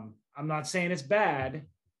 I'm not saying it's bad.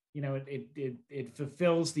 It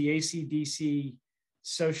fulfills the AC/DC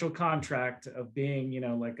social contract of being,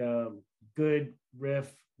 like a good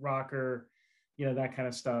riff rocker, that kind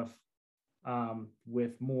of stuff,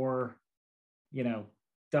 with more,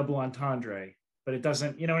 double entendre. But it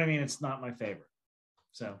doesn't, you know what I mean? It's not my favorite.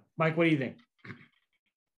 So, Mike, what do you think?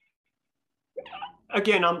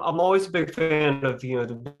 Again, I'm always a big fan of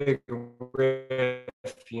the big riff.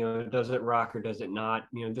 Does it rock or does it not?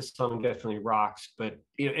 This song definitely rocks, but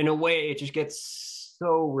in a way, it just gets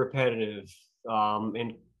so repetitive,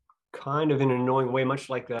 and kind of in an annoying way, much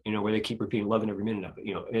like that. Where they keep repeating "loving every minute of it."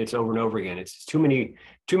 And it's over and over again. It's too many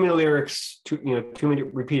lyrics, too many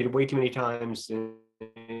repeated way too many times,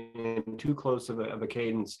 and too close of a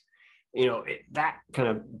cadence. That kind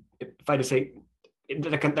of, if I had to say,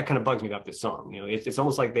 that kind of bugs me about this song. It's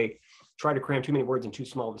almost like they try to cram too many words in too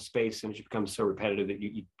small of a space, and it just becomes so repetitive that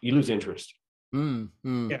you lose interest.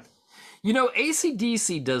 Yeah.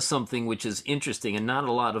 AC/DC does something which is interesting and not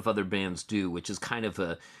a lot of other bands do, which is kind of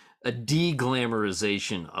a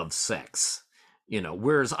de-glamorization of sex.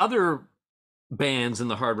 Whereas other bands in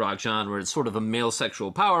the hard rock genre, it's sort of a male sexual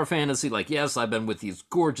power fantasy. Like, yes, I've been with these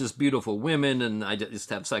gorgeous, beautiful women and I just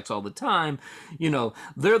have sex all the time.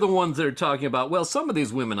 They're the ones that are talking about, well, some of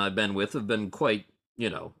these women I've been with have been quite,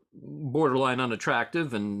 borderline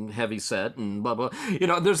unattractive and heavy set and blah, blah.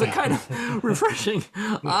 There's a kind of refreshing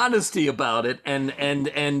honesty about it. And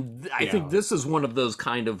I think this is one of those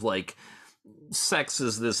kind of like, sex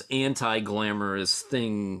is this anti-glamorous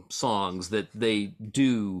thing songs that they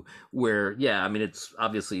do where, it's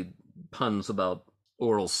obviously puns about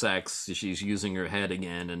oral sex. She's using her head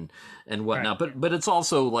again and whatnot. Right. But it's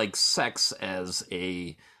also like sex as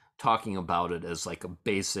talking about it as like a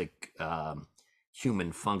basic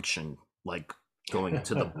human function, like going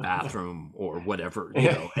to the bathroom or whatever,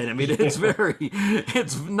 and I mean,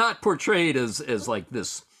 it's not portrayed as like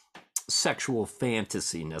this sexual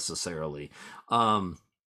fantasy necessarily.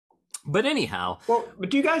 But anyhow, but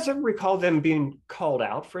do you guys ever recall them being called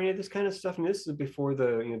out for any of this kind of stuff? And this is before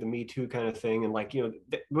the the Me Too kind of thing, and like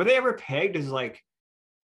were they ever pegged as like,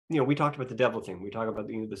 we talked about the devil thing, we talk about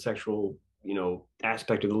the sexual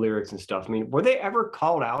aspect of the lyrics and stuff. I mean, were they ever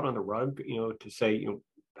called out on the rug, to say,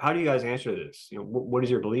 how do you guys answer this? What is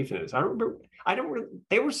your belief in this? I don't remember.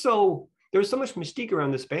 There was so much mystique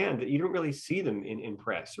around this band that you don't really see them in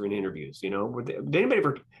press or in interviews. Did anybody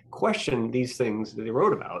ever question these things that they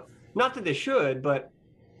wrote about? Not that they should, but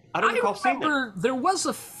I don't recall seeing them. There was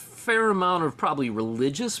a fair amount of probably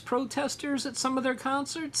religious protesters at some of their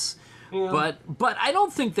concerts. Yeah. But I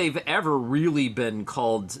don't think they've ever really been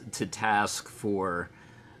called to task for,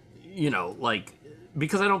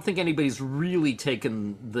 because I don't think anybody's really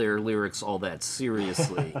taken their lyrics all that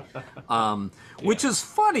seriously. Which is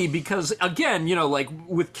funny because, again, like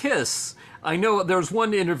with Kiss, I know there was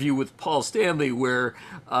one interview with Paul Stanley where,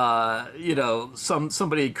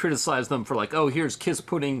 somebody criticized them for like, oh, here's Kiss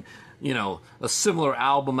putting, a similar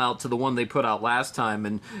album out to the one they put out last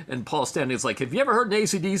time. And Paul Stanley's like, have you ever heard an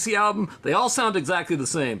AC/DC album? They all sound exactly the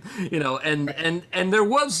same, and there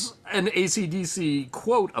was an AC/DC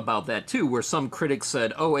quote about that too, where some critics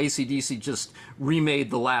said, oh, AC/DC just remade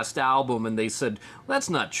the last album. And they said, well, that's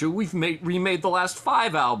not true. We've remade the last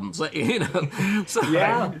 5 albums, So,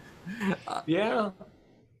 yeah. Yeah.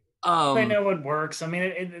 They know what works. I mean,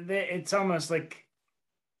 it's almost like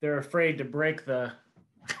they're afraid to break the,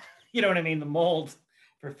 the mold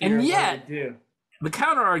for fear of what they do. The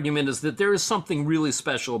counter argument is that there is something really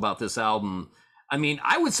special about this album. I mean,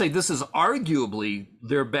 I would say this is arguably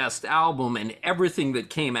their best album, and everything that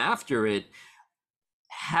came after it,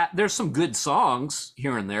 there's some good songs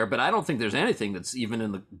here and there, but I don't think there's anything that's even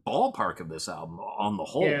in the ballpark of this album on the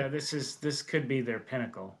whole. Yeah, this could be their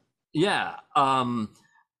pinnacle. Yeah. And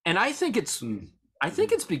I think it's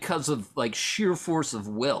because of like sheer force of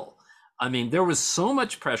will. I mean, there was so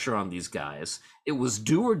much pressure on these guys. It was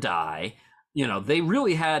do or die. They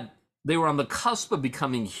really had they were on the cusp of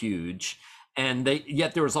becoming huge, and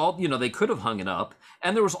yet there was all, they could have hung it up,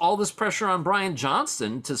 and there was all this pressure on Brian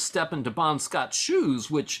Johnston to step into Bon Scott's shoes,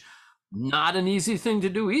 which not an easy thing to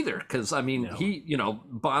do either, because I mean, No.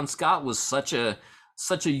 Bon Scott was such a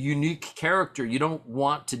unique character. You don't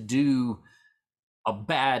want to do a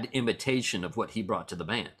bad imitation of what he brought to the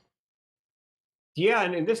band. Yeah,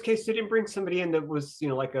 and in this case, they didn't bring somebody in that was,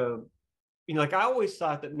 like like I always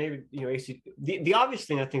thought that maybe, the obvious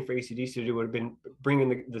thing I think for AC/DC to do would have been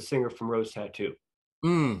bringing the singer from Rose Tattoo.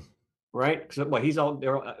 Right? Because he's all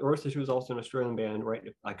there. Rose Tattoo is also an Australian band, right?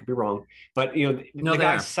 I could be wrong, but No, the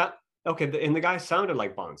guy and the guy sounded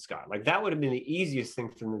like Bon Scott. Like that would have been the easiest thing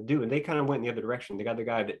for them to do, and they kind of went in the other direction. They got the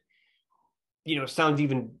guy that sounds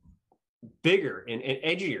even bigger and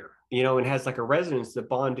edgier, and has like a resonance that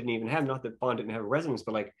Bon didn't even have. Not that Bon didn't have a resonance,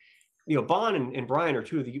 but like, Bon and Brian are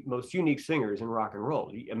two of the most unique singers in rock and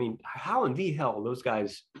roll. I mean, how in the hell those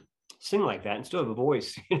guys sing like that and still have a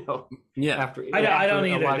voice, Yeah. After I don't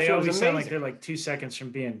either. They show always is sound like amazing. they're like 2 seconds from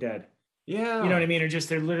being dead. Yeah. You know what I mean? Or just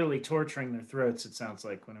they're literally torturing their throats, it sounds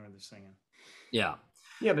like, whenever they're singing. Yeah.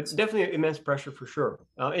 Yeah, but definitely immense pressure for sure.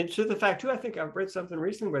 And to the fact too, I think I've read something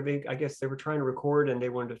recently where I guess they were trying to record and they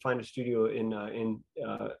wanted to find a studio in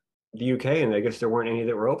the UK, and I guess there weren't any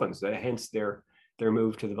that were open. So hence their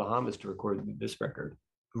move to the Bahamas to record this record.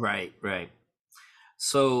 Right.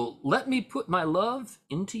 So let me put my love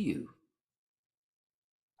into you.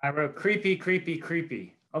 I wrote creepy, creepy,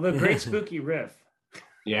 creepy. Although great spooky riff.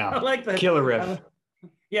 Yeah. I like the killer riff.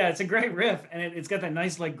 Yeah, it's a great riff, and it's got that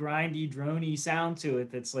nice like grindy, drony sound to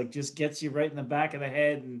it that's like just gets you right in the back of the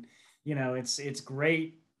head, and it's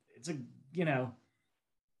great.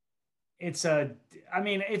 I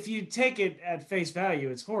mean, if you take it at face value,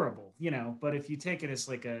 it's horrible, but if you take it as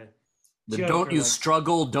like a joke, don't you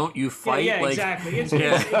struggle, don't you fight? Yeah, exactly. It's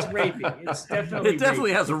rapey. It's definitely. It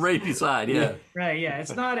definitely rapey. has a rapey side. Yeah. Right. Yeah.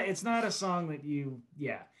 It's not a song that you.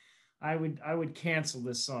 Yeah, I would cancel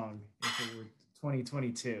this song if it were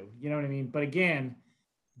 2022. You know what I mean? But again,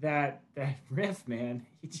 that riff, man,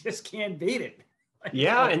 you just can't beat it.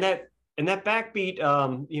 Yeah, and that backbeat,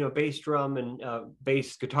 bass drum and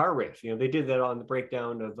bass guitar riff. They did that on the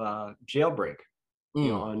breakdown of Jailbreak.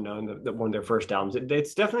 On one of their first albums.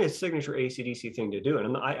 It's definitely a signature AC/DC thing to do,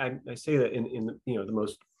 and I say that in the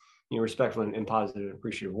most respectful and positive and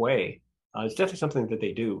appreciative way. It's definitely something that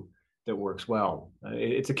they do that works well.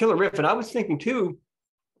 It's a killer riff, and I was thinking too,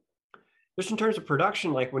 just in terms of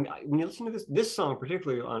production, like when you listen to this song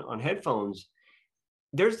particularly on headphones,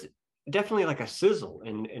 there's definitely like a sizzle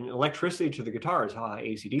and electricity to the guitars,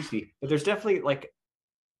 AC/DC, but there's definitely like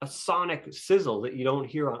a sonic sizzle that you don't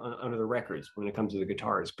hear under the records when it comes to the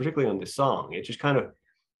guitars, particularly on this song. It's just kind of,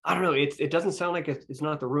 I don't know, it doesn't sound like it's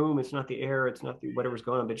not the room, it's not the air, it's not whatever's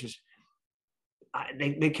going on, but just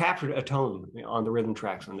they captured a tone on the rhythm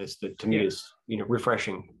tracks on this that to me is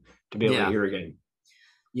refreshing to be able to hear again.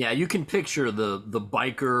 Yeah, you can picture the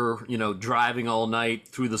biker, driving all night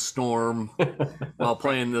through the storm while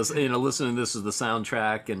playing this, listening to this as the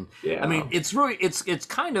soundtrack. And I mean, it's really, it's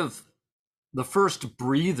kind of the first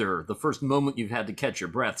breather, the first moment you've had to catch your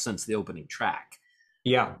breath since the opening track.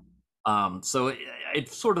 Yeah. So it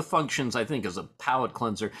sort of functions, I think, as a palate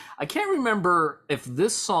cleanser. I can't remember if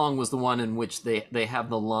this song was the one in which they have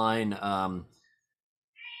the line.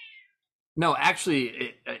 No,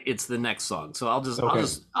 actually, it's the next song. So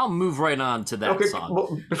I'll move right on to that song.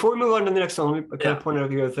 Well, before we move on to the next song, let me kind of point out a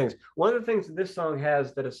few other things. One of the things that this song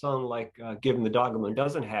has that a song like "Given the Dog a Bone"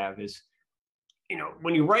 doesn't have is,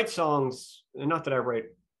 when you write songs, and not that I write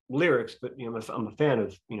lyrics, but I'm a fan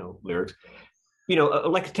of lyrics.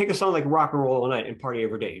 Like take a song like "Rock and Roll All Night" and "Party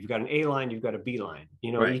Every Day." You've got an A line, you've got a B line.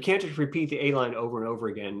 Right. You can't just repeat the A line over and over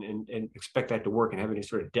again and expect that to work and have any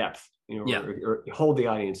sort of depth. Or hold the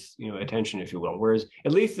audience attention, if you will. Whereas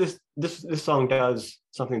at least this song does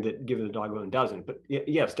something that "Given the Dog a Bone" doesn't. But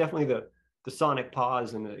yes, definitely the sonic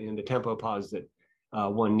pause and the tempo pause that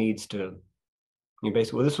one needs to.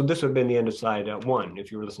 Basically, this would have been the end of side one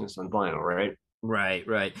if you were listening to this on vinyl, right?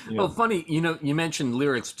 Right. Oh, funny, you mentioned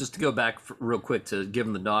lyrics. Just to go back real quick to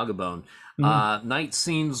 "Given the Dog a Bone," night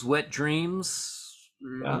scenes, wet dreams,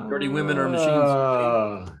 dirty women or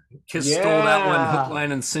machines. Kiss stole that one hook,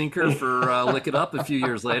 line, and sinker for "Lick It Up" a few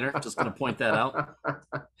years later. Just going to point that out.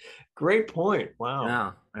 Great point.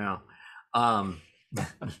 Wow. Yeah.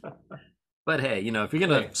 But hey, if you're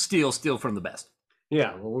gonna steal from the best.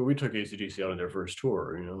 Yeah, well, we took AC/DC out on their first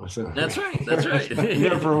tour, So. That's right.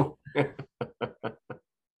 Never.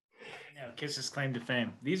 Kiss's claim to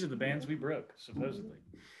fame. These are the bands we broke, supposedly.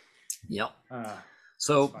 Yep.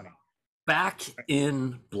 So, funny. Back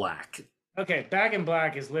in Black. Okay, Back in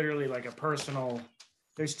Black is literally like a personal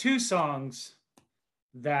there's two songs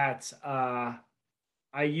that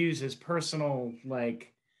I use as personal,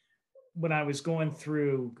 like when I was going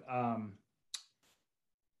through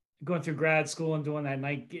grad school and doing that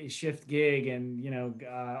night shift gig and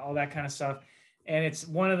all that kind of stuff. And it's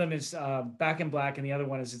one of them is Back in Black, and the other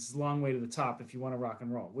one is It's a Long Way to the Top If You Want to Rock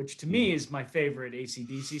and Roll, which to me is my favorite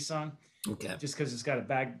AC/DC song. Okay. Just because it's got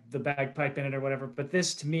the bagpipe in it or whatever. But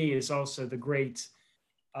this to me is also the great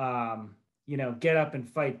get up and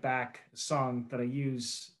fight back song that I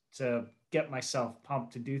use to get myself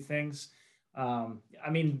pumped to do things. I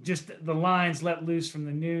mean, just the lines, let loose from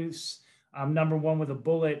the noose, number one with a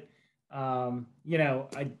bullet. I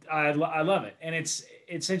love it. And it's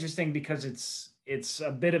interesting because it's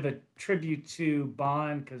a bit of a tribute to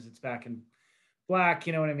Bond because it's Back in Black,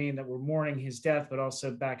 you know what I mean? That we're mourning his death, but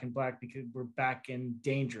also Back in Black because we're back in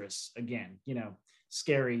dangerous again,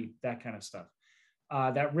 scary, that kind of stuff.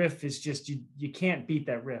 That riff is just, you can't beat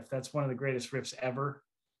that riff. That's one of the greatest riffs ever.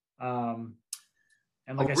 And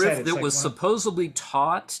like a I riff said, that was supposedly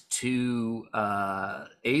taught to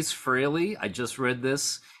Ace Frehley. I just read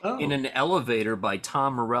this in an elevator by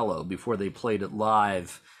Tom Morello before they played it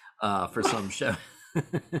live for some show.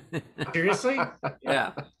 Seriously?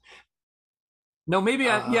 Yeah. No, maybe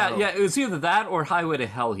yeah. It was either that or Highway to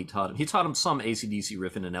Hell. He taught him. He taught him some AC/DC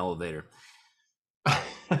riff in an elevator.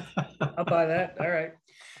 I'll buy that. All right.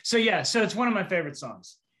 So it's one of my favorite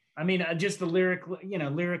songs. I mean, just the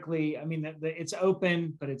lyrically. I mean, it's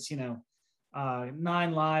open, but it's 9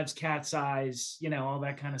 lives, cat's eyes, all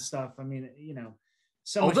that kind of stuff. I mean,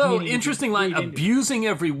 so. Although interesting line, abusing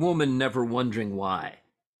every woman, never wondering why.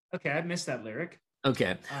 Okay, I missed that lyric.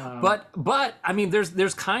 Okay, but I mean,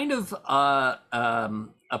 there's kind of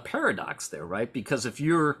a paradox there, right? Because if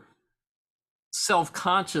you're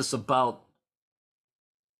self-conscious about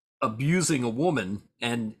abusing a woman,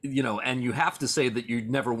 and you have to say that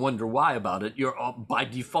you'd never wonder why about it, you're by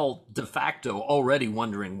default, de facto, already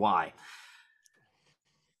wondering why.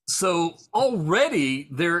 So already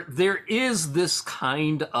there is this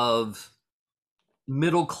kind of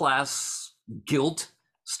middle class guilt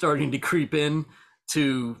starting to creep in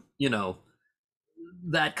to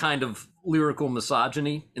that kind of lyrical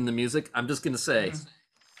misogyny in the music. I'm just gonna say.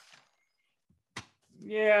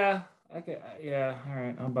 Yeah. Okay. Yeah. All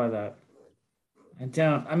right. I'll buy that.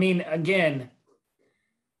 I mean, again,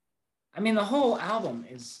 the whole album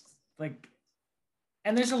is like,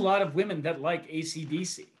 and there's a lot of women that like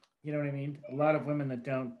AC/DC. You know what I mean? A lot of women that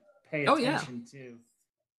don't pay attention to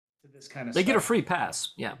this kind of stuff. They get a free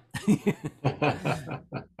pass. Yeah.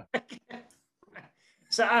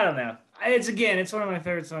 So I don't know. It's one of my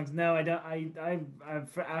favorite songs. No, I don't.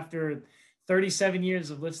 I've after 37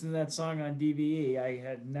 years of listening to that song on DVE, I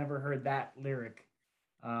had never heard that lyric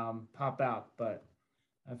pop out, but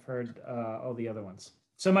I've heard all the other ones.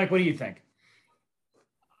 So, Mike, what do you think?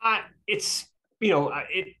 It's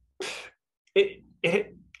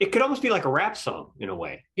it could almost be like a rap song in a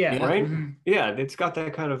way. Yeah. Right. Mm-hmm. Yeah, it's got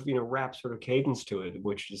that kind of rap sort of cadence to it,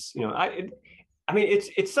 which is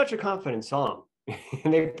it's such a confident song,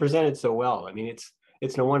 and they present it so well. I mean,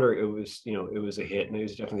 it's no wonder it was a hit, and it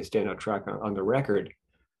was definitely a standout track on the record.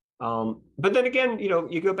 But then again,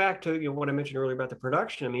 you go back to what I mentioned earlier about the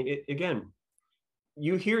production. I mean,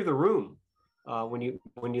 you hear the room when you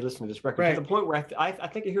listen to this record, right, to the point where I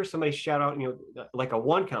think you hear somebody shout out, like a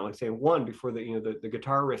one count, like say one before the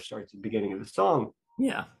guitar riff starts at the beginning of the song.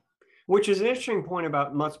 Yeah, which is an interesting point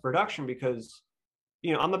about Mutt's production, because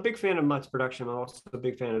I'm a big fan of Mutt's production. I'm also a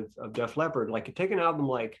big fan of Def Leppard. Like, you take an album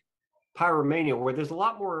like Pyromania, where there's a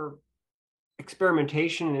lot more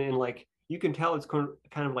experimentation, and like you can tell it's kind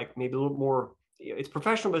of like maybe a little more, it's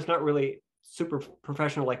professional, but it's not really super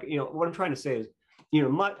professional. Like, what I'm trying to say is,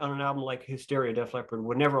 Mutt on an album like Hysteria, Def Leppard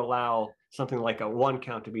would never allow something like a one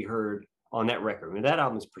count to be heard on that record. I mean, that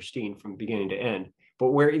album is pristine from beginning to end.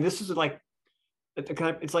 But where this is like,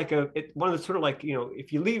 it's like one of the sort of like,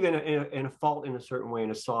 if you leave in a fault in a certain way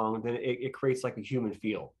in a song, then it creates like a human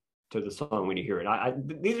feel to the song when you hear it.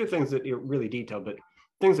 These are things that are really detailed, but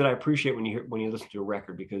things that I appreciate when you listen to a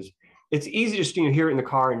record, because it's easy to just hear it in the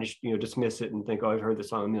car and just dismiss it and think, oh, I've heard the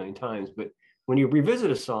song a million times. But when you revisit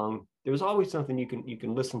a song, there's always something you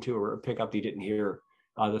can listen to or pick up that you didn't hear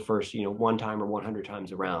the first one time or 100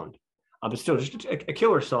 times around. But still, just a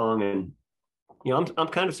killer song, and I'm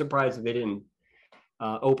kind of surprised that they didn't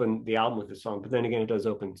open the album with the song, but then again, it does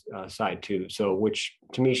open side 2, so which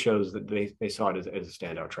to me shows that they saw it as a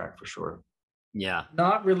standout track for sure. Yeah,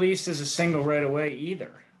 not released as a single right away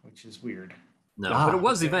either, which is weird. No, but it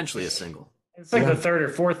was eventually a single. It's like the third or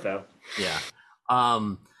fourth though. Yeah.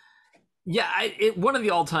 One of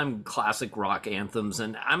the all-time classic rock anthems,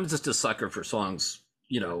 and I'm just a sucker for songs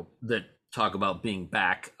that talk about being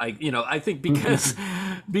back. I think because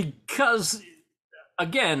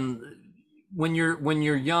again, when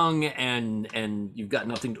you're young and you've got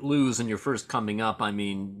nothing to lose and you're first coming up, I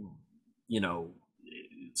mean,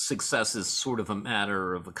 success is sort of a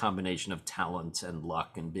matter of a combination of talent and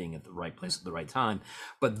luck and being at the right place at the right time.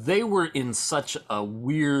 But they were in such a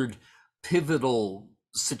weird, pivotal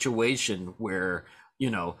situation where,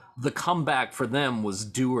 the comeback for them was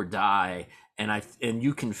do or die. And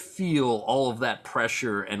you can feel all of that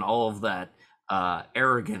pressure and all of that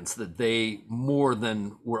arrogance that they more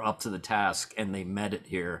than were up to the task, and they met it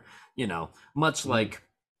here, much like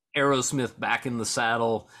Aerosmith back in the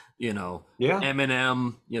saddle,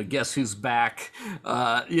 Eminem, guess who's back?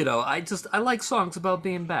 I like songs about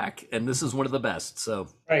being back, and this is one of the best. So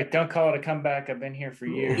right, don't call it a comeback. I've been here for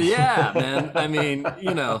years. Yeah, man. I mean,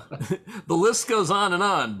 the list goes on and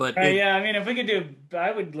on. But yeah, I mean, if we could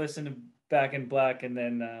I would listen to Back in Black and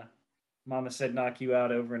then Mama Said Knock You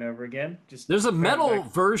Out over and over again. There's a metal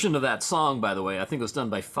version of that song, by the way. I think it was done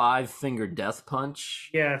by Five Finger Death Punch.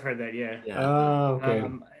 Yeah, I've heard that. Yeah. Oh, okay.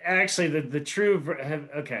 Actually, the true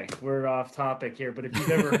okay, we're off topic here, but if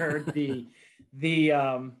you've ever heard the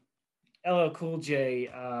LL Cool J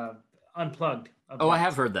Unplugged. I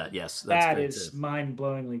have heard that. Yes, that is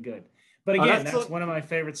mind-blowingly good. But again, that's one of my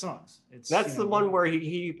favorant songs. That's the one where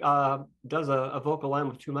he does a vocal line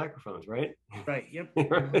with two microphones, right? Right. Yep.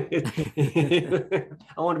 I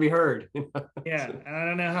want to be heard. Yeah, and I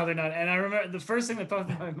don't know how they're not. And I remember the first thing that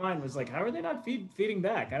popped in my mind was like, how are they not feeding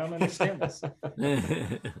back? I don't understand this.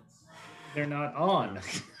 They're not on.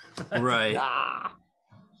 Right.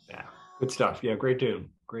 Yeah. Good stuff. Yeah. Great tune.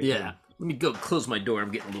 Great. Yeah. Tune. Let me go close my door.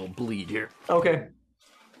 I'm getting a little bleed here. Okay.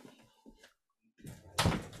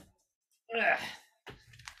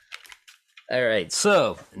 All right,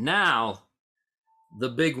 so now the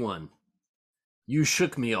big one. You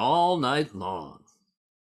Shook Me All Night Long.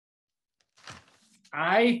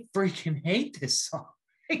 I freaking hate this song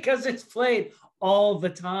because it's played all the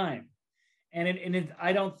time, and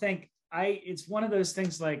I don't think it's one of those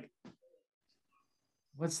things like,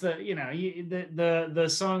 what's the the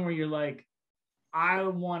song where you're like, I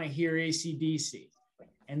want to hear AC/DC,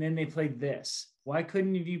 and then they played this. Why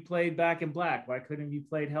couldn't you play Back in Black? Why couldn't you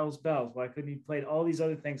played Hell's Bells? Why couldn't you played all these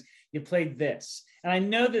other things? You played this. And I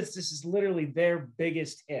know this is literally their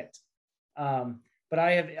biggest hit. But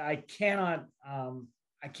I can't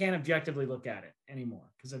objectively look at it anymore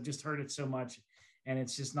because I've just heard it so much, and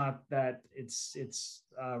it's just not that it's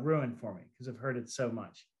ruined for me because I've heard it so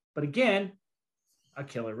much. But again, a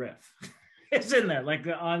killer riff. It's in there. Like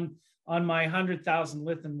on my 100,000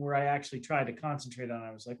 listen where I actually tried to concentrate on it,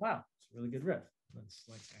 I was like, wow, it's a really good riff. That's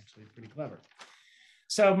like actually pretty clever.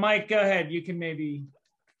 So Mike, go ahead. You can maybe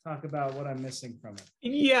talk about what I'm missing from it.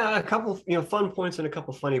 Yeah, a couple fun points and a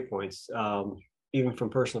couple funny points, even from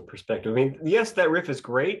personal perspective. I mean, yes, that riff is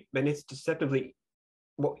great, but it's deceptively,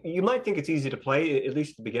 well, you might think it's easy to play, at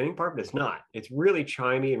least the beginning part, but it's not. It's really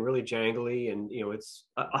chimey and really jangly, and it's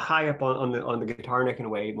a high up on the guitar neck in a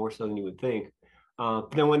way, more so than you would think.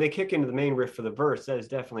 But then when they kick into the main riff for the verse, that is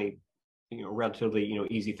definitely relatively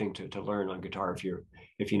easy thing to learn on guitar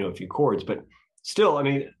if you know a few chords. But still, I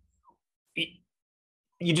mean,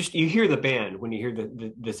 you hear the band when you hear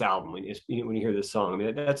this album, when you hear this song. I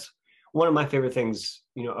mean, that's one of my favorite things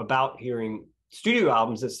about hearing studio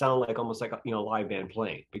albums that sound like almost like a live band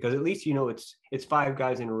playing, because at least it's five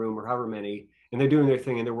guys in a room or however many, and they're doing their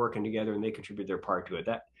thing and they're working together and they contribute their part to it.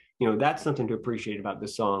 That that's something to appreciate about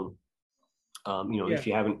this song. If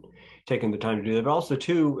you haven't taken the time to do that, but also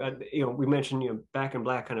too, we mentioned, Back in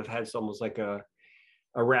Black kind of has almost like a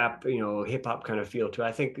rap, hip hop kind of feel to it.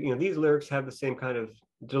 I think, these lyrics have the same kind of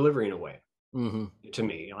delivery in a way. Mm-hmm. To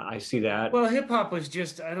me, I see that. Well, hip hop was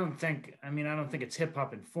just, I don't think it's hip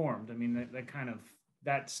hop informed. I mean,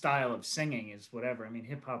 that style of singing is whatever. I mean,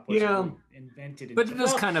 hip hop was really invented. But it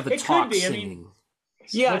is kind of a talk singing.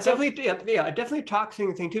 Yeah, definitely a talk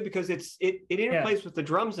singing thing too, because it interplays with the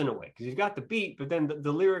drums in a way, because you've got the beat, but then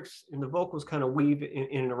the lyrics and the vocals kind of weave in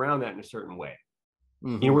and around that in a certain way.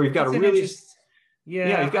 Mm-hmm. Where you've got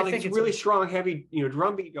you've got like this really strong, heavy,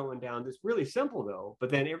 drum beat going down. That's really simple though, but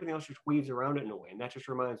then everything else just weaves around it in a way, and that just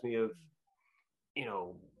reminds me of,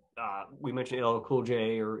 we mentioned LL Cool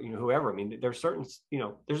J or whoever. I mean, there's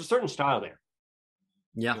a certain style there.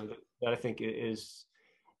 Yeah, that I think is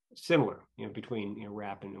similar, between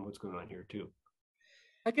rap and what's going on here too.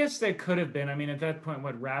 I guess they could have been. I mean, at that point,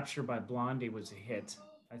 Rapture by Blondie was a hit.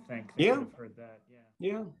 I think. They could have heard that.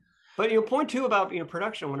 Yeah. But point too about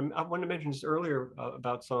production. I wanted to mention this earlier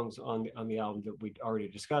about songs on the album that we already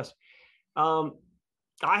discussed. I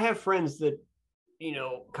have friends that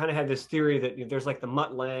kind of had this theory that there's like the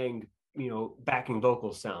Mutt Lange, backing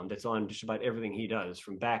vocal sound that's on just about everything he does,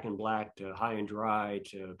 from Back in Black to High and Dry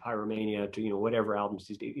to Pyromania to, whatever albums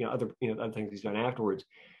he's, other things he's done afterwards.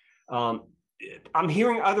 I'm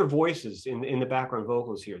hearing other voices in the background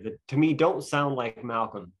vocals here that to me don't sound like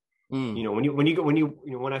Malcolm.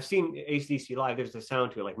 When I've seen AC/DC live, there's a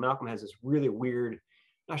sound to it. Like Malcolm has this really weird,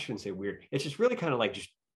 I shouldn't say weird. It's just really kind of like just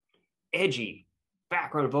edgy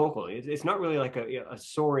background vocal. It's not really like a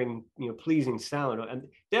soaring, pleasing sound. I'm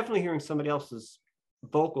definitely hearing somebody else's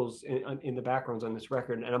vocals in the backgrounds on this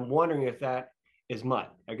record. And I'm wondering if that is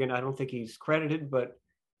Mutt. Again, I don't think he's credited, but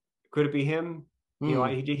could it be him?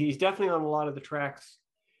 He's definitely on a lot of the tracks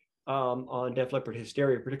on Def Leppard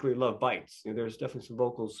Hysteria, particularly Love Bites. There's definitely some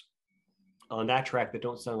vocals on that track that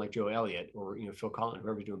don't sound like Joe Elliott or Phil Collins,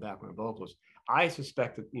 whoever's doing background vocals. I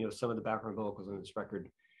suspect that some of the background vocals on this record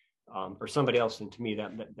or somebody else, and to me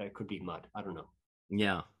that could be Mutt. I don't know.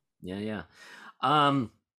 Yeah.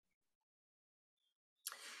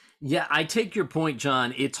 Yeah, I take your point,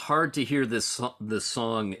 John. It's hard to hear this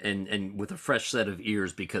song and with a fresh set of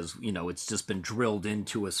ears because it's just been drilled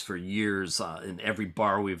into us for years in every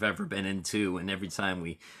bar we've ever been into, and every time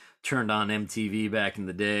we turned on MTV back in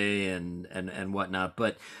the day and whatnot.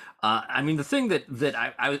 But I mean, the thing that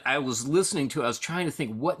I was listening to, I was trying to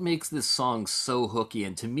think what makes this song so hooky,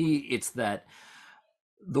 and to me, it's that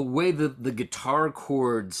the way the guitar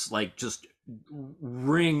chords like just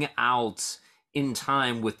ring out in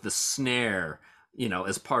time with the snare,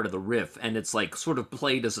 as part of the riff, and it's like sort of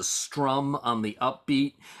played as a strum on the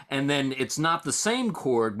upbeat, and then it's not the same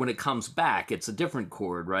chord when it comes back. It's a different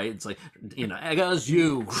chord, right? It's like, as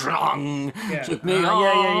you wrong, took me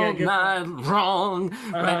all night wrong,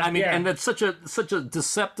 right? I mean, and that's such a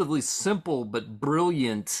deceptively simple but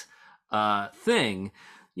brilliant thing,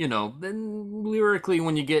 then lyrically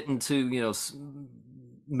when you get into,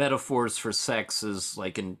 metaphors for sex is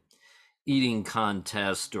like an eating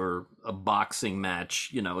contest or a boxing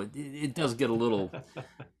match, it does get a little,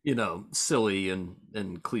 silly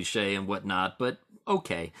and cliche and whatnot, but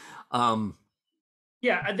okay. The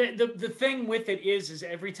thing with it is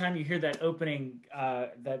every time you hear that opening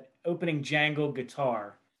jangle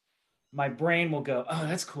guitar, my brain will go, oh,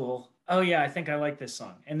 that's cool. Oh yeah, I think I like this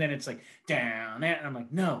song. And then it's like down, and I'm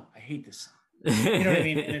like, no, I hate this song. You know what I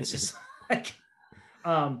mean? And it's just like,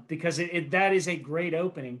 because that is a great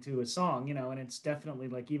opening to a song, and it's definitely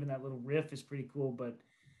like, even that little riff is pretty cool, but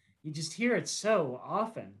you just hear it so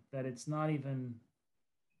often that it's not even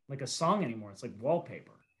like a song anymore. It's like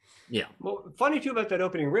wallpaper. Yeah. Well, funny too about that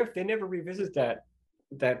opening riff, they never revisit that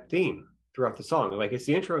theme throughout the song. Like it's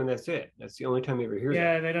the intro and that's it. That's the only time you ever hear that.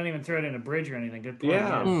 Yeah, they don't even throw it in a bridge or anything. Good point.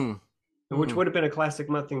 Yeah. Which would have been a classic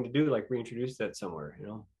Mutt thing to do, like reintroduce that somewhere,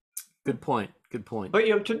 Good point. But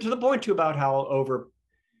to the point too about how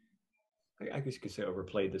I guess you could say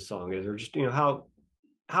overplayed the song is, or just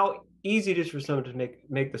how easy it is for someone to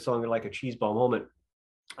make the song like a cheeseball moment.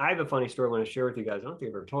 I have a funny story I want to share with you guys. I don't think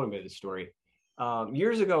I've ever told anybody this story.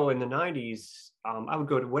 Years ago in the 90s, I would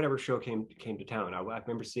go to whatever show came to town. I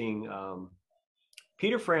remember seeing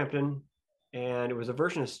Peter Frampton, and it was a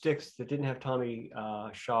version of Styx that didn't have Tommy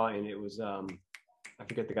Shaw in it. It was I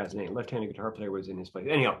forget the guy's name. Left-handed guitar player was in his place.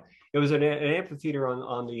 Anyhow, it was an amphitheater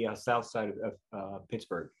on the south side of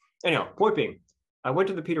Pittsburgh. Anyhow, point being, I went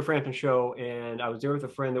to the Peter Frampton show, and I was there with a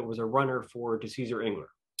friend that was a runner for DeCesar Engler.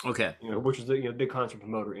 Okay. Which was the big concert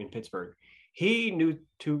promoter in Pittsburgh. He knew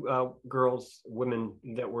two women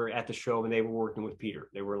that were at the show, and they were working with Peter.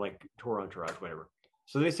 They were like tour entourage, whatever.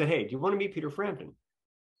 So they said, hey, do you want to meet Peter Frampton?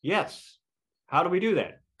 Yes. How do we do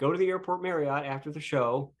that? Go to the Airport Marriott after the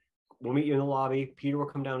show. We'll meet you in the lobby. Peter will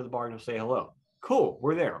come down to the bar and he'll say hello. Cool,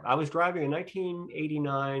 we're there. I was driving a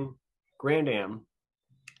 1989 Grand Am.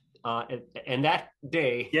 And that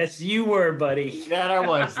day, yes, you were, buddy. That I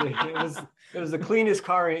was. It was the cleanest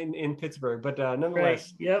car in Pittsburgh, but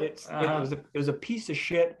nonetheless, right. Yep. it was a piece of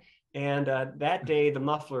shit. And that day, the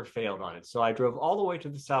muffler failed on it, so I drove all the way to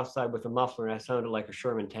the south side with a muffler, and I sounded like a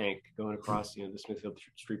Sherman tank going across, the Smithfield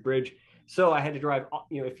Street Bridge. So I had to drive.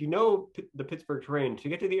 If you know the Pittsburgh terrain, to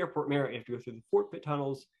get to the Airport Marriott, you have to go through the Fort Pitt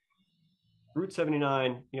tunnels, Route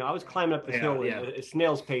 79. I was climbing up this hill at a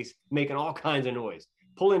snail's pace, making all kinds of noise.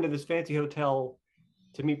 Pull into this fancy hotel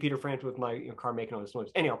to meet Peter Frampton with my car making all this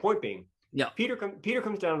noise. Anyhow, point being, Peter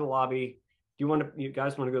comes down to the lobby. You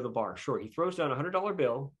guys want to go to the bar? Sure. He throws down $100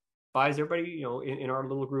 bill, buys everybody, in our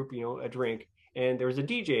little group, a drink. And there was a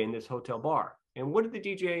DJ in this hotel bar. And what did the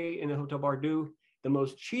DJ in the hotel bar do? The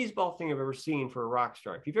most cheeseball thing I've ever seen for a rock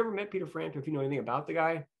star. If you've ever met Peter Frampton, if you know anything about the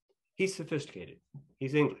guy, he's sophisticated.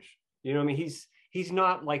 He's English. You know what I mean? he's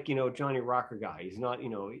not like, Johnny Rocker guy. He's not,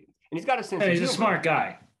 and he's got a sense of He's a humor. smart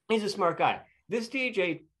guy. He's a smart guy. This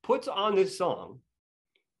DJ puts on this song,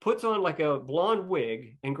 puts on like a blonde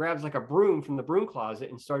wig and grabs like a broom from the broom closet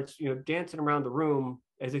and starts, dancing around the room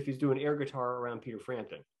as if he's doing air guitar around Peter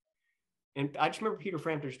Frampton. And I just remember Peter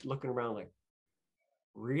Frampton just looking around like,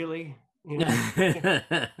 really?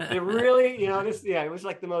 It really, this, yeah, it was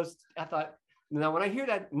like the most, I thought, now when I hear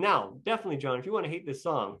that now, definitely, John, if you want to hate this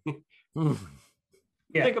song,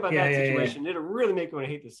 think about that situation. It'll really make you want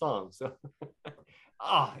to hate this song. So,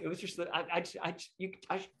 it was just that I just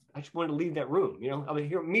wanted to leave that room. I was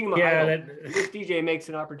here meeting my idol. This DJ makes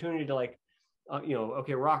an opportunity to like,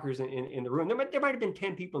 okay, rockers in the room. There might have been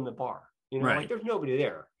 10 people in the bar. Right. Like there's nobody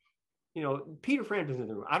there. Peter Frampton's in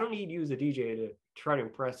the room. I don't need you as a DJ to try to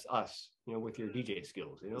impress us, with your DJ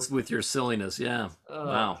skills. With your silliness, yeah.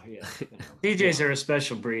 Wow. Yeah. DJs are a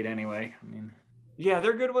special breed, anyway. I mean. Yeah,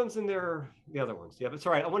 they're good ones and they're the other ones. Yeah, but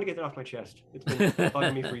sorry, I want to get that off my chest. It's been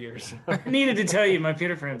bugging me for years. I needed to tell you my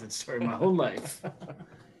Peter Frampton story my whole life.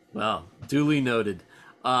 Well, duly noted.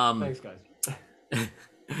 Thanks, guys.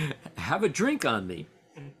 Have a drink on me.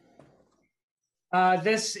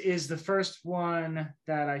 This is the first one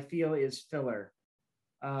that I feel is filler.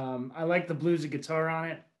 I like the bluesy guitar on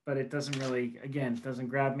it, but it doesn't really, doesn't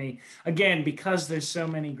grab me. Again, because there's so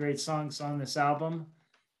many great songs on this album,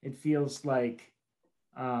 it feels like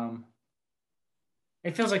filler.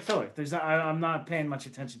 I'm not paying much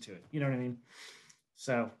attention to it. You know what I mean?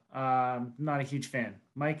 So, not a huge fan.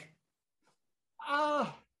 Mike?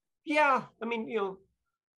 Yeah. I mean,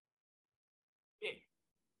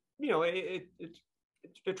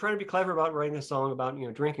 they're trying to be clever about writing a song about,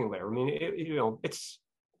 drinking, whatever. I mean, it's,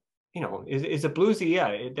 is it bluesy? Yeah,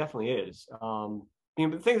 it definitely is.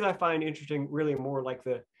 The things I find interesting really more like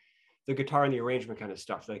the guitar and the arrangement kind of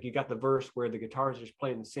stuff. Like you got the verse where the guitar is just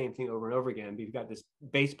playing the same thing over and over again, but you've got this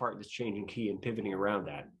bass part that's changing key and pivoting around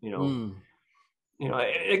that,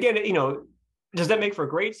 again, does that make for a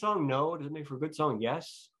great song? No. Does it make for a good song?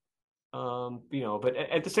 Yes. But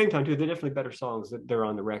at the same time too, they're definitely better songs that they're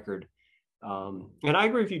on the record. And I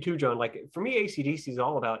agree with you too, John. Like for me, AC/DC is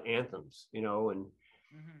all about anthems, and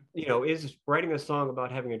is writing a song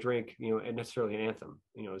about having a drink, and necessarily an anthem?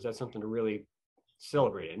 Is that something to really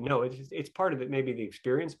celebrate it? No, it's part of it, maybe the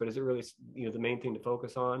experience, but is it really, the main thing to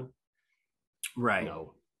focus on? Right.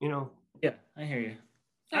 No, Yeah, I hear you.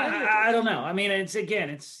 I don't know. I mean, it's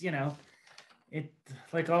it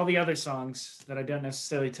like all the other songs that I don't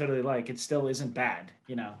necessarily totally like, it still isn't bad.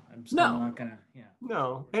 I'm still not gonna.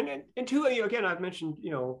 No, and two, again, I've mentioned,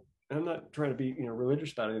 and I'm not trying to be,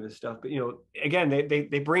 religious about any of this stuff, but again,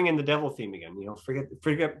 they bring in the devil theme again.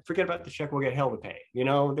 Forget about the check, we'll get hell to pay.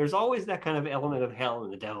 There's always that kind of element of hell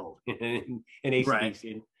and the devil in AC/DC. Right.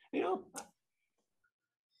 And,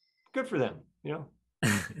 good for them.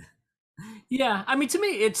 Yeah, I mean, to me,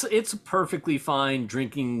 it's a perfectly fine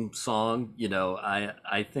drinking song.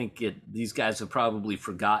 I think these guys have probably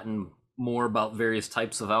forgotten more about various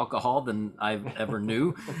types of alcohol than I ever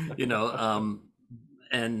knew.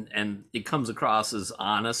 And it comes across as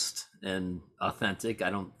honest and authentic. I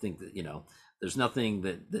don't think that there's nothing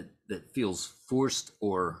that feels forced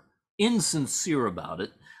or insincere about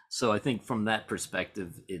it. So I think from that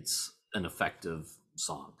perspective, it's an effective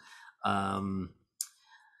song.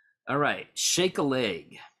 All right, Shake a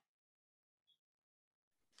Leg.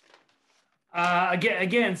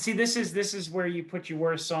 Again, see, this is where you put your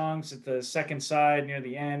worst songs at the second side near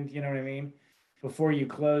the end. You know what I mean? Before you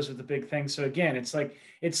close with the big thing. So again, it's like,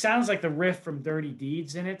 it sounds like the riff from Dirty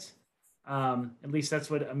Deeds in it. At least that's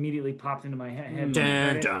what immediately popped into my head.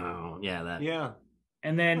 Yeah, that. Yeah.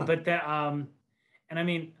 And then, but that, and I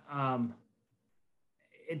mean,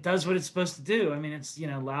 it does what it's supposed to do. I mean, it's,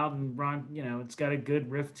 loud and run, it's got a good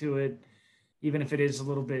riff to it, even if it is a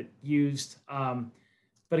little bit used.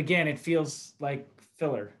 But again, it feels like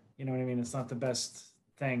filler. You know what I mean? It's not the best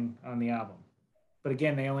thing on the album. But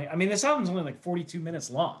again, this album's only like 42 minutes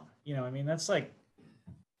long.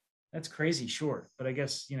 That's crazy short. But I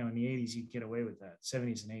guess, in the 80s, you could get away with that,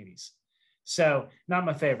 70s and 80s. So not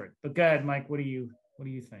my favorite. But go ahead, Mike, what do you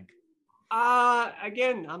think?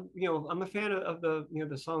 Again, I'm a fan of the,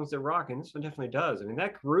 the songs that rock, and this one definitely does. I mean,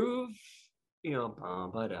 that groove, I mean,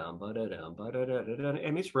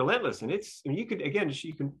 it's relentless, and you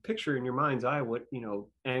can picture in your mind's eye what,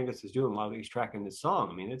 Angus is doing while he's tracking this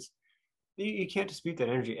song. I mean, you can't dispute that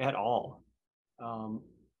energy at all.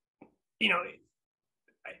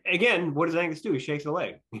 Again, what does Angus do? He shakes a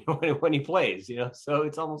leg, when he plays, so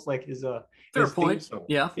it's almost like his fair point. Song.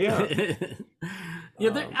 Yeah.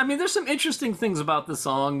 Yeah, I mean, there's some interesting things about the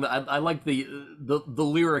song. I like the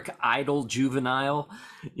lyric "idle juvenile,"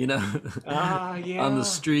 you know, Yeah. on the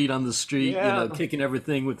street, you Yeah. know, kicking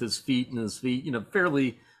everything with his feet and his feet. You know,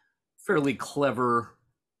 fairly clever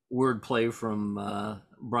wordplay from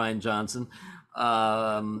Brian Johnson.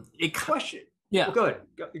 Question. Yeah. Well, go ahead.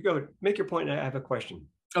 Go ahead. Make your point. And I have a question.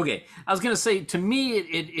 Okay, I was gonna say, to me,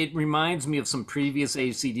 it reminds me of some previous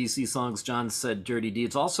AC/DC songs. John said "Dirty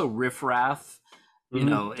Deeds," also "Riff Raff." You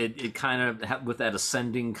know, it kind of with that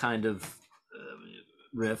ascending kind of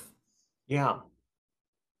riff. Yeah.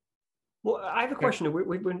 Well, I have a question.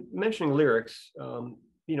 We've been mentioning lyrics.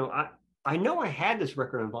 You know, I know I had this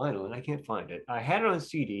record on vinyl and I can't find it. I had it on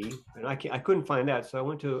CD and I couldn't find that, so I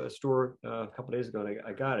went to a store a couple days ago and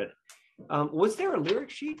I got it. Was there a lyric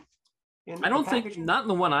sheet? I don't think, not in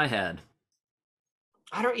the one I had.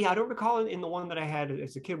 I don't recall in the one that I had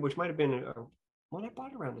as a kid, which might have been one I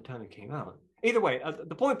bought around the time it came out. Either way,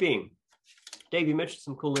 the point being, Dave, you mentioned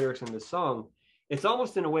some cool lyrics in this song. It's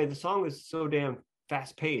almost in a way the song is so damn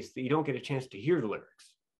fast paced that you don't get a chance to hear the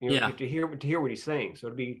lyrics. You know, you have to hear what he's saying. So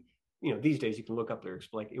it'd be, you know, these days you can look up lyrics.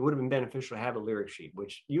 But like, it would have been beneficial to have a lyric sheet,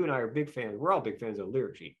 which you and I are big fans. We're all big fans of a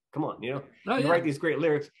lyric sheet. Come on, you know, you write these great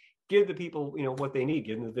lyrics, give the people, you know, what they need,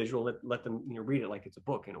 give them the visual, let them, you know, read it like it's a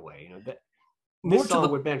book in a way. You know, that this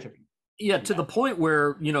song would benefit. Yeah, to the point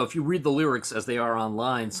where, you know, if you read the lyrics as they are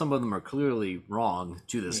online, some of them are clearly wrong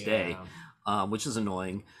to this day, which is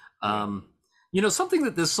annoying. You know, something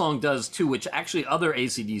that this song does too, which actually other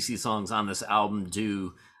AC/DC songs on this album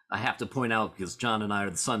do, I have to point out because John and I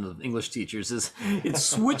are the sons of English teachers, is it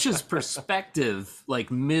switches perspective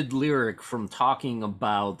like mid-lyric from talking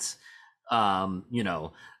about, you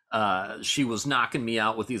know, she was knocking me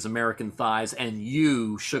out with these American thighs and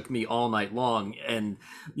you shook me all night long. And,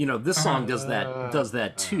 you know, this song does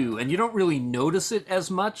that too. And you don't really notice it as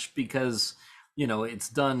much because, you know, it's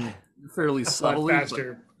done fairly subtly.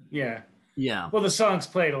 Faster. Yeah. Yeah. Well, the song's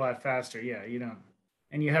played a lot faster. Yeah. You know,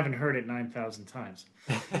 and you haven't heard it 9,000 times.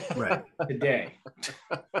 Right. Today.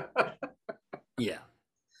 Yeah.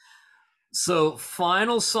 So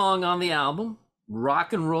final song on the album,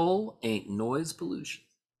 Rock and Roll Ain't Noise Pollution.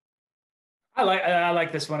 I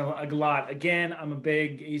like this one a lot. Again, I'm a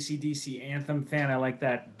big AC/DC anthem fan. I like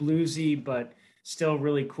that bluesy but still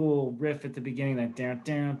really cool riff at the beginning. That down,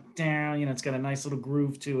 down, down. You know, it's got a nice little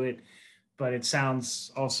groove to it, but it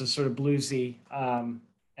sounds also sort of bluesy.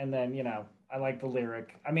 And then, you know, I like the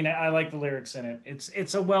lyric. I mean, I like the lyrics in it.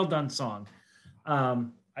 It's a well done song.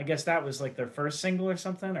 I guess that was like their first single or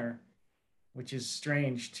something, which is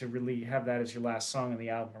strange to really have that as your last song on the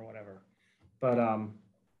album or whatever. But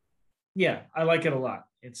yeah, I like it a lot.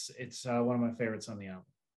 It's one of my favorites on the album.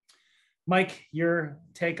 Mike, your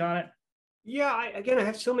take on it? Yeah, I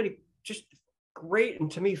have so many just great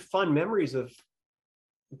and to me fun memories of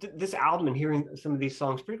this album and hearing some of these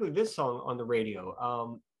songs, particularly this song on the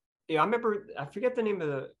radio. Yeah, I remember, I forget the name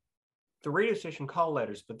of the radio station call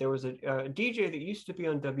letters, but there was a DJ that used to be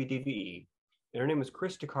on WDVE, and her name was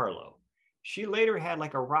Chris DiCarlo. She later had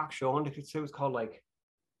like a rock show on, it was called like,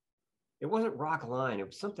 it wasn't Rock Line, it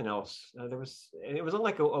was something else. It was on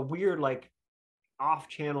like a weird like off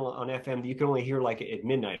channel on FM that you could only hear like at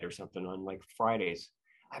midnight or something on like Fridays.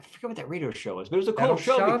 I forget what that radio show was, but it was a cool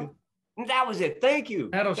show. That was it. Thank you.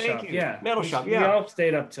 Metal Shop. Yeah. Metal Shop. We all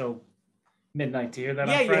stayed up till midnight to hear that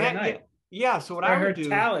on Friday night. Yeah. So what I would heard do,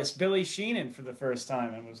 Tallis, Billy Sheenan for the first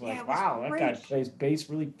time, and was like, wow, that guy plays bass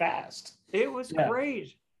really fast. It was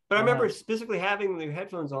great. But I remember specifically having the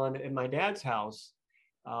headphones on at my dad's house,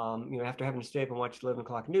 you know, after having to stay up and watch 11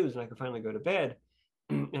 o'clock news, and I could finally go to bed.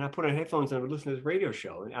 And I put on headphones and I would listen to this radio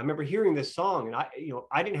show. And I remember hearing this song, and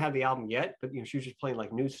I didn't have the album yet, but you know, she was just playing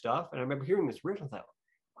like new stuff. And I remember hearing this riff. I thought,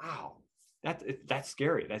 wow, that's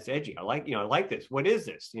scary. That's edgy. I like this. What is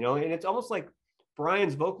this? You know, and it's almost like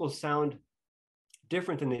Brian's vocals sound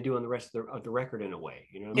different than they do on the rest of the record in a way.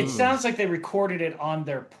 You know, it sounds like they recorded it on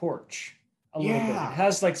their porch a little bit. It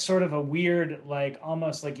has like sort of a weird, like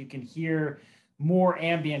almost like you can hear more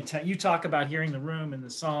ambient. You talk about hearing the room in the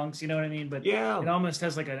songs, you know what I mean? But it almost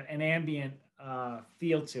has like an ambient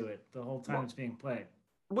feel to it the whole time it's being played.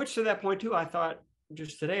 Which to that point too, I thought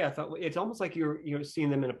just today, it's almost like you're seeing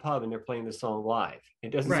them in a pub and they're playing the song live. It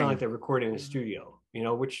doesn't sound like they're recording in a studio, you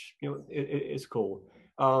know, which, you know, is cool.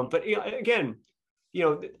 But you know, again, you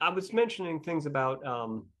know, I was mentioning things about,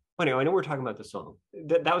 anyway, I know we're talking about the song.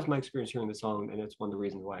 That was my experience hearing the song, and it's one of the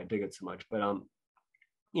reasons why I dig it so much. But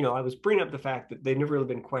you know, I was bringing up the fact that they've never really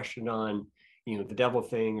been questioned on, you know, the devil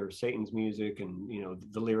thing or Satan's music and, you know,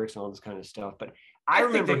 the lyrics and all this kind of stuff. But I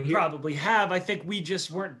remember think they probably have. I think we just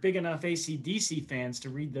weren't big enough AC/DC fans to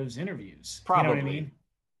read those interviews. Probably. You know what I mean?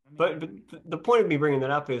 But the point of me bringing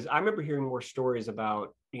that up is I remember hearing more stories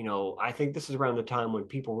about, I think this is around the time when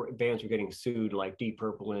bands were getting sued, like Deep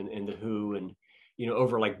Purple and The Who, and,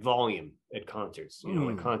 over like volume at concerts,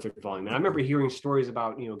 like concert volume. And I remember hearing stories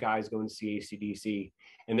about, guys going to see AC/DC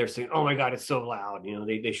and they're saying, oh my God, it's so loud.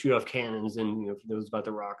 They shoot off cannons and, those about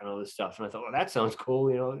the rock and all this stuff. And I thought, well, that sounds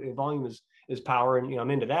cool. Volume is power. And,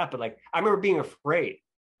 I'm into that. But like, I remember being afraid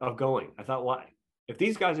of going. I thought, why? If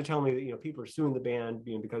these guys are telling me that people are suing the band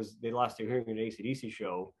because they lost their hearing at an AC/DC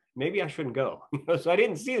show, maybe I shouldn't go. So I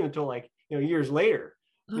didn't see them until like years later.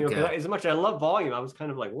 Okay. As much as I love Volume, I was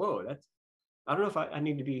kind of like, whoa, I don't know if I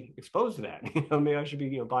need to be exposed to that. Maybe I should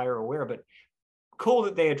be buyer aware. But cool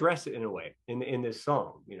that they address it in a way in this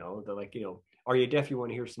song. They're like, are you deaf? You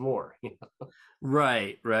want to hear some more?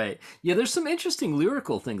 Right. Yeah, there's some interesting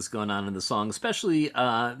lyrical things going on in the song, especially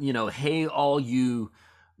hey, all you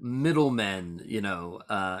middlemen,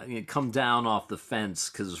 come down off the fence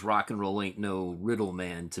because rock and roll ain't no riddle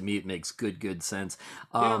man. To me, it makes good sense.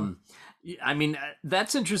 I mean,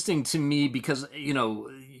 that's interesting to me because you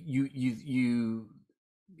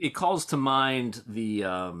it calls to mind the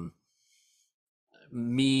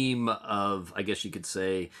meme of, I guess you could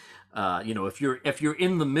say, if you're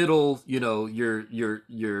in the middle,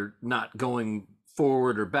 you're not going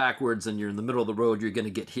forward or backwards, and you're in the middle of the road, you're going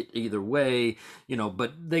to get hit either way.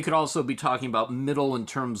 But they could also be talking about middle in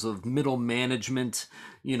terms of middle management,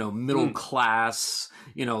 middle class,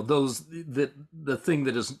 those the thing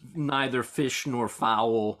that is neither fish nor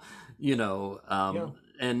fowl,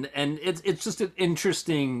 and it's just an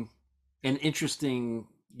interesting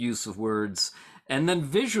use of words. And then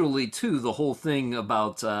visually too, the whole thing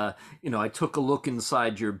about I took a look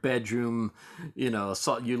inside your bedroom,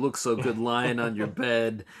 saw you look so good lying on your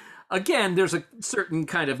bed. Again, there's a certain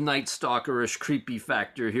kind of Night Stalker-ish creepy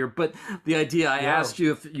factor here, but the idea, I asked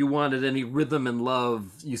you if you wanted any rhythm and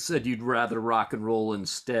love, you said you'd rather rock and roll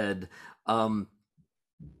instead.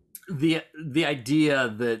 The idea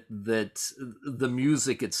that the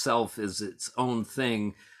music itself is its own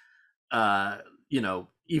thing,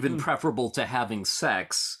 even preferable to having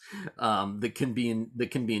sex, that can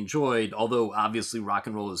be enjoyed. Although obviously rock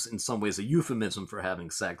and roll is in some ways a euphemism for having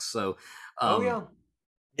sex. So, yeah.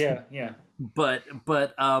 But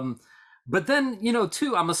then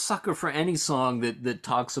too, I'm a sucker for any song that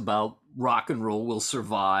talks about rock and roll will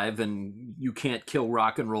survive, and you can't kill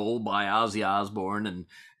rock and roll by Ozzy Osbourne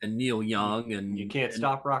and Neil Young, and you can't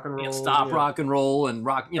stop rock and roll. Can't stop rock and roll and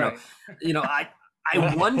rock.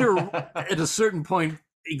 I wonder at a certain point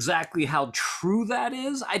exactly how true that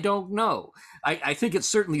is. I don't know. I think it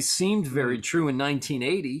certainly seemed very true in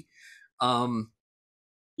 1980.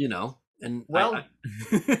 And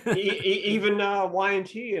even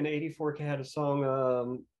Y&T in '84 had a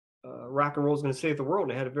song, "Rock and Roll is Going to Save the World."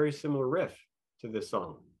 And it had a very similar riff to this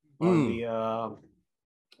song on the or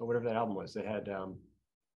whatever that album was. It had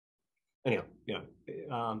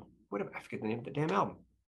whatever, I forget the name of the damn album.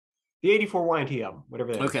 The '84 Y&T album,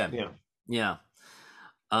 whatever that is. Yeah.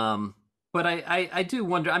 But I do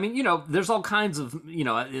wonder, I mean, there's all kinds of,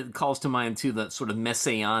 it calls to mind too, that sort of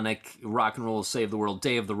messianic rock and roll save the world,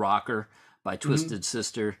 Day of the Rocker by Twisted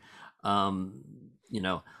Sister. All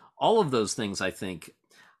of those things, I think,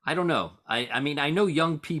 I don't know. I mean, I know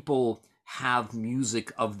young people have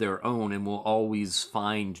music of their own and will always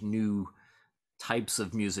find new types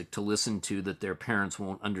of music to listen to that their parents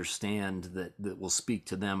won't understand, that will speak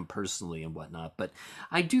to them personally and whatnot. But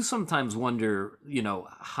I do sometimes wonder,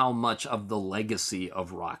 how much of the legacy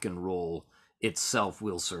of rock and roll itself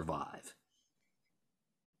will survive.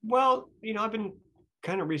 Well, I've been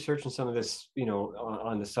kind of researching some of this,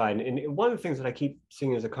 on the side. And one of the things that I keep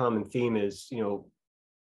seeing as a common theme is,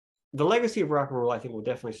 the legacy of rock and roll, I think, will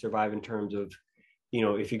definitely survive in terms of,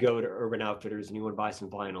 if you go to Urban Outfitters and you want to buy some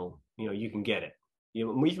vinyl, you can get it.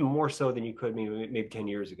 Even more so than you could maybe 10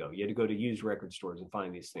 years ago. You had to go to used record stores and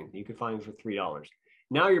find these things. You could find them for $3.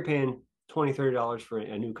 Now you're paying $20, $30 for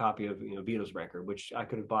a new copy of Beatles record, which I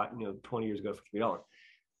could have bought 20 years ago for $3.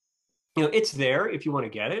 It's there if you want to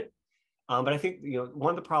get it. But I think one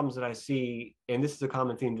of the problems that I see, and this is a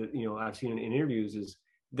common theme that I've seen in interviews, is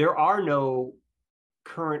there are no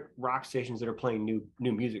current rock stations that are playing new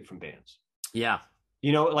music from bands. Yeah.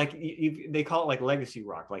 Like they call it like legacy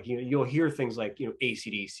rock. Like you'll hear things like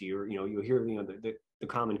AC/DC, or you'll hear the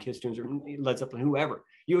Common Kiss tunes, or Led Zeppelin, whoever.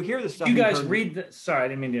 You'll hear the stuff. You guys read the. Sorry, I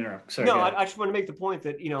didn't mean to interrupt. Sorry. No, I just want to make the point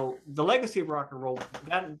that the legacy of rock and roll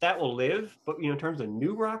that will live, but in terms of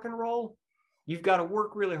new rock and roll, you've got to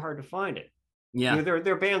work really hard to find it. Yeah, there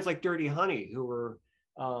are bands like Dirty Honey who were.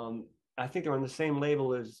 I think they're on the same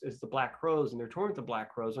label as the Black Crowes, and they're touring with the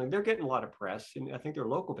Black Crowes. I mean, they're getting a lot of press, and I think they're a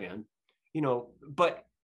local band. But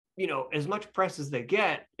as much press as they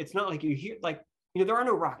get, it's not like you hear like, there are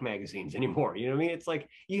no rock magazines anymore. You know what I mean? It's like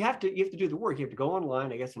you have to do the work. You have to go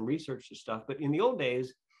online, I guess, and research the stuff. But in the old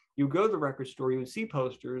days, you go to the record store, you would see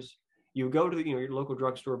posters, you would go to the, your local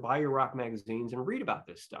drugstore, buy your rock magazines, and read about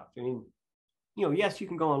this stuff. I mean, yes, you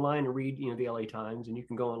can go online and read, the LA Times, and you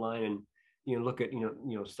can go online and look at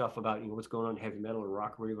stuff about what's going on in heavy metal or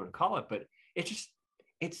rock, whatever you want to call it. But it's just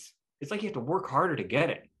it's like you have to work harder to get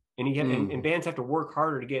it, and and bands have to work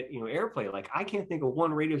harder to get airplay. Like I can't think of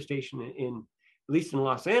one radio station in at least in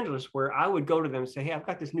Los Angeles where I would go to them and say, hey, I've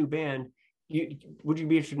got this new band. Would you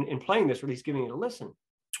be interested in playing this, or at least giving it a listen?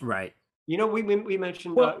 Right. We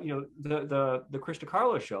mentioned the Krista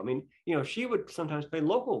Carlo show. I mean, she would sometimes play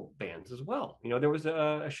local bands as well. There was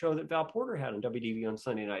a show that Val Porter had on WDV on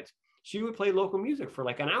Sunday nights. She would play local music for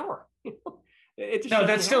like an hour.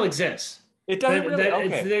 That still exists. It doesn't really.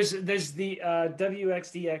 Okay. There's the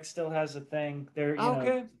WXDX still has a thing.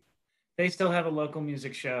 They still have a local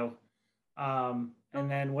music show. And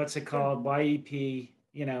then what's it called? YEP,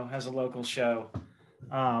 has a local show.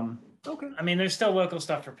 Okay. I mean, there's still local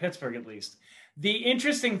stuff for Pittsburgh, at least. The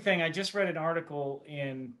interesting thing, I just read an article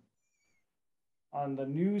on the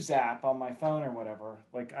news app on my phone or whatever.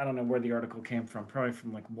 Like, I don't know where the article came from, probably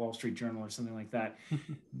from like Wall Street Journal or something like that.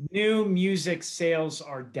 New music sales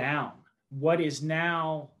are down. What is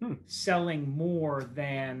now selling more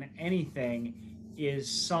than anything is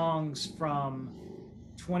songs from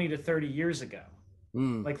 20 to 30 years ago.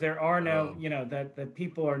 Like there are no, that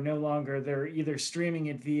people are no longer, they're either streaming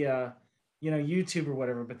it via, YouTube or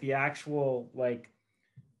whatever, but the actual, like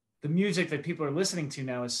the music that people are listening to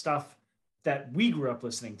now is stuff that we grew up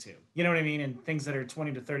listening to, you know what I mean? And things that are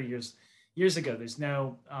 20 to 30 years ago. There's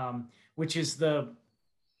no, which is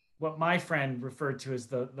what my friend referred to as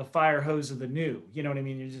the fire hose of the new, you know what I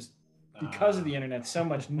mean? You're just, because of the internet, so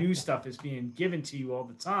much new stuff is being given to you all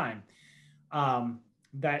the time.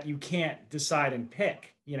 That you can't decide and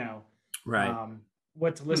pick, right.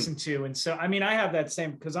 What to listen to. And so, I mean, I have that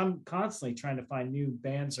same, because I'm constantly trying to find new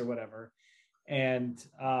bands or whatever. And,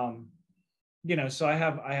 so I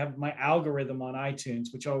have my algorithm on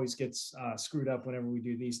iTunes, which always gets screwed up whenever we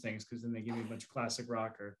do these things, because then they give me a bunch of classic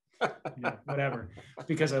rock or whatever,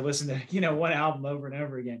 because I listen to, one album over and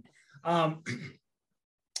over again. But,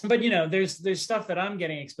 there's stuff that I'm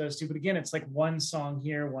getting exposed to, but again, it's like one song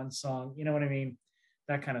here, one song, you know what I mean?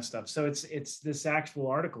 That kind of stuff. So it's this actual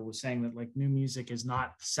article was saying that like new music is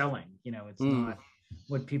not selling, it's not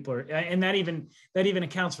what people are, and that even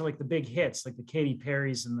accounts for like the big hits, like the Katy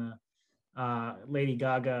Perry's and the Lady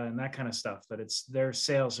Gaga and that kind of stuff, that their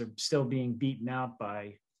sales are still being beaten out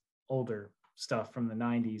by older stuff from the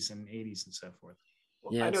 90s and 80s and so forth.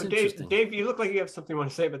 Yeah, I know, Dave, you look like you have something you want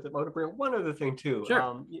to say about the motor brand. One other thing too.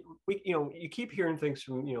 Sure. You keep hearing things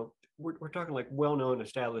from, we're talking like well-known,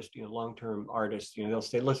 established, long-term artists. They'll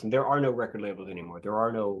say, listen, there are no record labels anymore. There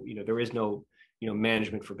are no, there is no,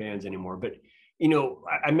 management for bands anymore. But,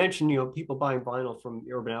 I mentioned, people buying vinyl from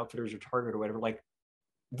Urban Outfitters or Target or whatever. Like,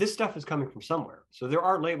 this stuff is coming from somewhere. So there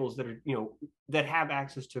are labels that are, that have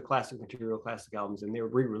access to classic material, classic albums, and they're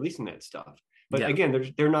re-releasing that stuff. But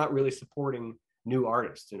again, they're not really supporting new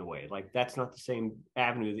artists in a way. Like that's not the same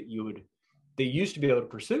avenue that they used to be able to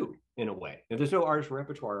pursue in a way. And there's no artist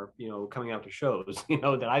repertoire, coming out to shows,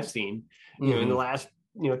 that I've seen, in the last,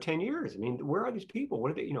 10 years. I mean, where are these people?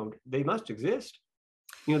 What are they, they must exist.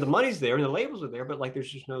 The money's there and the labels are there, but like, there's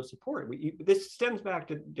just no support. This stems back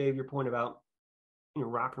to Dave, your point about,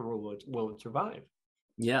 rock and roll will survive.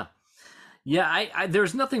 Yeah. Yeah, I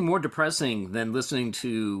there's nothing more depressing than listening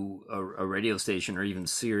to a radio station or even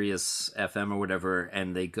Sirius FM or whatever,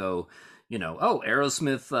 and they go, oh,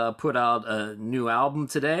 Aerosmith put out a new album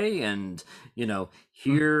today, and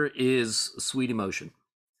here is Sweet Emotion.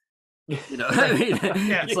 I mean,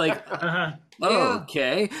 it's like,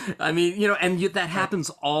 okay. I mean, and that happens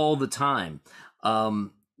all the time.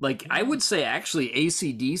 Like I would say, actually,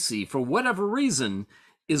 AC/DC, for whatever reason,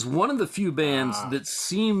 is one of the few bands that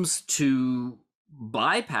seems to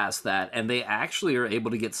bypass that, and they actually are able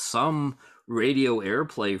to get some radio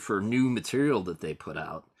airplay for new material that they put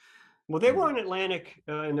out. Well, they were on Atlantic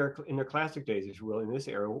in their classic days, if you will, in this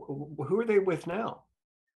era. Who are they with now?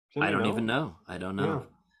 I don't even know. I don't know. Yeah.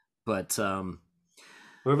 But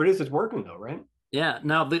whoever it is, it's working though, right? Yeah.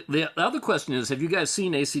 Now the other question is, have you guys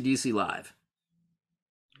seen AC/DC live?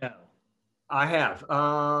 No, I have.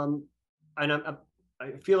 And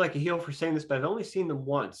I feel like a heel for saying this, but I've only seen them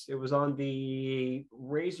once. It was on the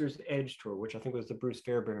Razor's Edge tour, which I think was the Bruce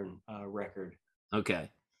Fairbairn record. Okay.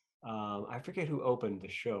 I forget who opened the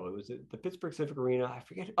show. It was at the Pittsburgh Civic Arena. I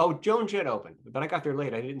forget. Oh, Joan Jett opened, but I got there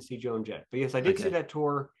late. I didn't see Joan Jett. But yes, I did see that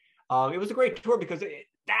tour. It was a great tour because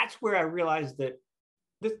that's where I realized that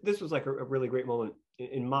this was like a really great moment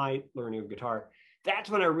in my learning of guitar. That's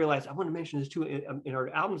when I realized, I want to mention this too in our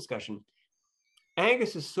album discussion.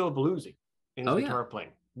 Angus is so bluesy in his guitar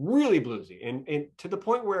playing, really bluesy, and to the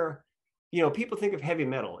point where, you know, people think of heavy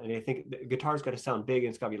metal and they think the guitar's got to sound big and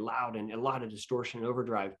it's got to be loud and a lot of distortion and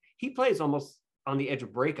overdrive. He plays almost on the edge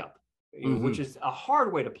of breakup, you know, which is a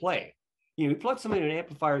hard way to play. You know, you plug something in an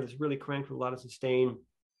amplifier that's really cranked with a lot of sustain.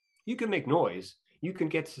 You can make noise, you can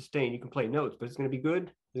get sustain, you can play notes, but it's going to be good.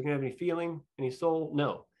 Is it going to have any feeling, any soul?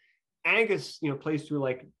 No. Angus, you know, plays through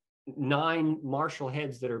like 9 Marshall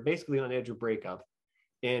heads that are basically on the edge of breakup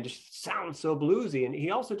and just sounds so bluesy. And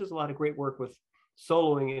he also does a lot of great work with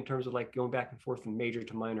soloing in terms of like going back and forth from major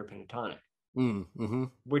to minor pentatonic,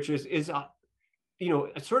 which is you know,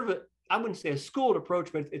 a sort of a, I wouldn't say a schooled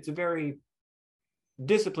approach, but it's a very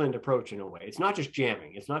disciplined approach in a way. It's not just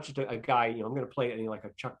jamming. It's not just a guy, you know, I'm going to play, you know, like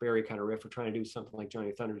a Chuck Berry kind of riff or trying to do something like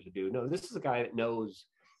Johnny Thunders to do. No, this is a guy that knows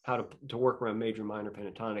how to work around major, minor,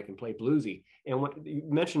 pentatonic and play bluesy. And what you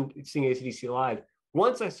mentioned seeing AC/DC live,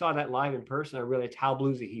 once I saw that live in person, I realized how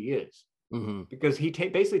bluesy he is, because he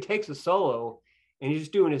basically takes a solo and he's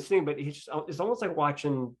just doing his thing, but it's almost like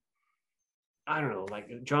watching, I don't know,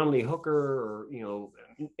 like John Lee Hooker, or, you know,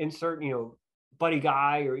 insert, you know, Buddy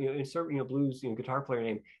Guy, or, you know, insert, you know, blues, you know, guitar player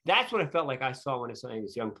name. That's what I felt like I saw when I saw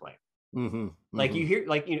Angus Young play. Like you hear,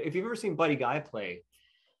 like, you know, if you've ever seen Buddy Guy play,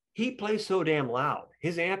 he plays so damn loud.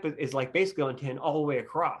 His amp is like basically on 10 all the way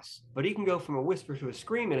across, but he can go from a whisper to a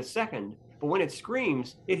scream in a second. But when it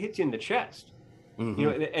screams, it hits you in the chest. You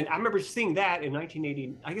know, and I remember seeing that in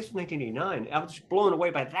 1980, I guess 1989. I was just blown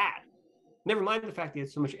away by that. Never mind the fact he had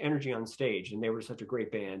so much energy on stage, and they were such a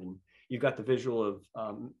great band. And you've got the visual of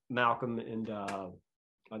Malcolm and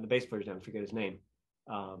the bass player's name, I forget his name.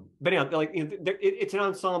 But anyhow, like, you know, it's an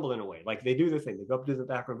ensemble in a way. Like they do their thing. They go up to the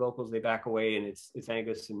background vocals, they back away, and it's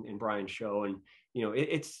Angus and Brian's show. And you know,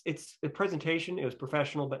 it's a presentation. It was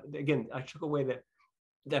professional, but again, I took away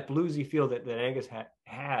that bluesy feel that Angus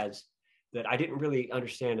has that I didn't really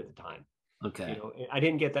understand at the time. Okay. You know, I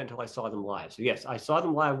didn't get that until I saw them live. So yes, I saw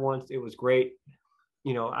them live once. It was great.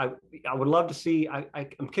 You know, I would love to see.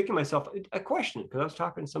 I'm kicking myself a question, because I was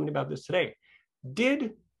talking to somebody about this today.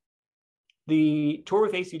 Did the tour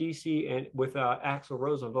with AC/DC and with Axl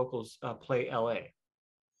Rose on vocals play LA?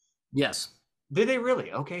 Yes. Did they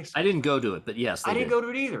really? Okay. So I didn't go to it, but yes, I didn't go to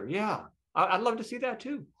it either. Yeah. I'd love to see that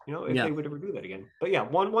too, you know, if they would ever do that again. But yeah,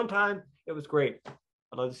 one time, it was great.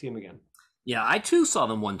 I'd love to see him again. Yeah, I too saw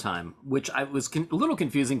them one time, which I was a little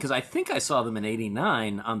confusing because I think I saw them in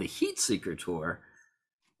 '89 on the Heat Seeker tour.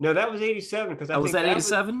 No, that was '87. Because was that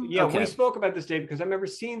 '87? Yeah, okay. We spoke about this, Dave, because I remember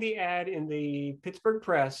seeing the ad in the Pittsburgh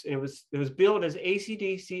Press, and it was billed as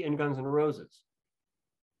AC/DC and Guns N' Roses.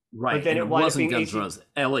 Right, but then it wasn't Guns N' Roses,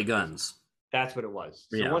 LA Guns. That's what it was.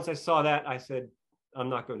 So once I saw that, I said, I'm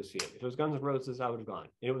not going to see it. If it was Guns N' Roses, I would have gone.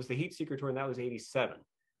 And it was the Heat Seeker tour, and that was '87.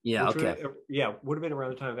 Yeah, okay. Would have been around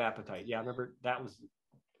the time of Appetite. Yeah, I remember that was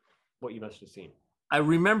what you must have seen. I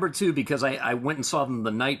remember too, because I went and saw them the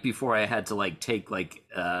night before I had to like take like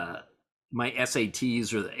my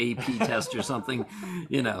SATs or the AP test or something,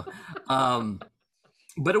 you know.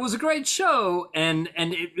 But it was a great show, and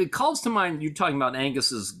it calls to mind you talking about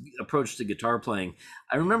Angus's approach to guitar playing.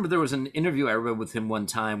 I remember there was an interview I read with him one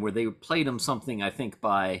time where they played him something, I think,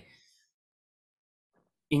 by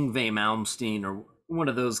Yngwie Malmsteen or one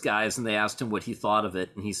of those guys, and they asked him what he thought of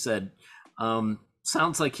it, and he said,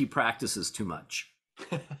 sounds like he practices too much.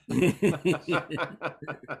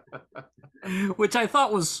 Which I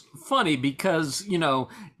thought was funny because, you know,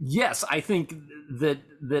 yes, I think that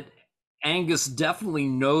Angus definitely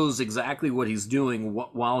knows exactly what he's doing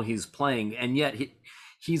while he's playing, and yet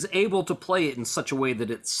he's able to play it in such a way that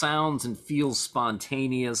it sounds and feels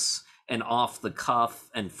spontaneous and off the cuff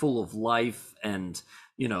and full of life and,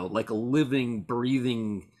 you know, like a living,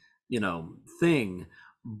 breathing, you know, thing.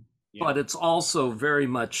 Yeah. But it's also very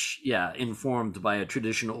much, informed by a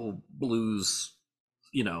traditional blues,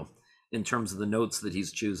 you know, in terms of the notes that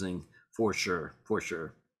he's choosing, for sure.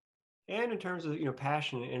 And in terms of, you know,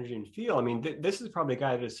 passion and energy and feel, I mean, this is probably a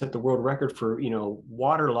guy that set the world record for, you know,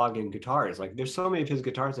 waterlogging guitars. Like there's so many of his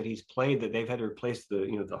guitars that he's played that they've had to replace the,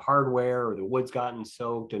 you know, the hardware, or the wood's gotten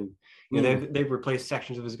soaked, and, you know, they've replaced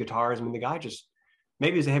sections of his guitars. I mean, the guy just,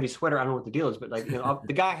 maybe he's a heavy sweater. I don't know what the deal is, but like, you know,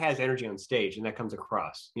 the guy has energy on stage, and that comes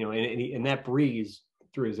across, you know, and that breathes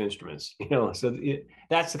through his instruments, you know, so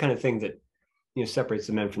that's the kind of thing that, you know, separates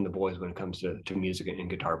the men from the boys when it comes to music and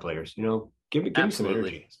guitar players. You know, give me some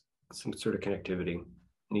energy, some sort of connectivity, and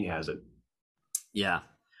he has it. Yeah,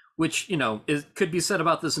 which, you know, could be said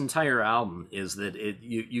about this entire album, is that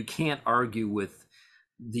you can't argue with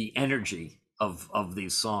the energy of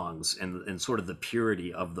these songs and sort of the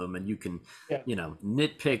purity of them, and you can Yeah.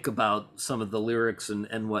 nitpick about some of the lyrics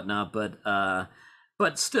and whatnot,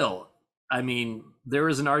 but still, I mean, there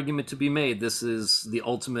is an argument to be made. This is the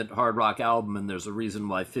ultimate hard rock album, and there's a reason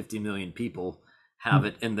why 50 million people have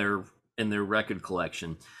it in their record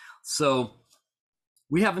collection. So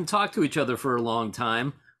we haven't talked to each other for a long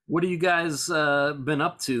time. What have you guys been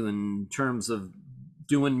up to in terms of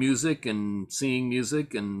doing music and seeing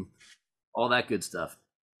music and all that good stuff?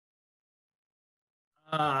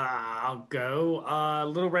 I'll go.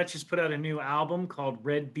 Little Wretch has put out a new album called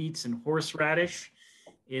Red Beets and Horseradish.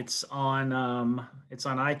 It's on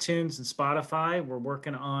iTunes and Spotify. We're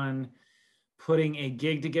working on putting a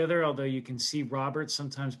gig together, although you can see Robert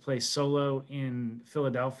sometimes play solo in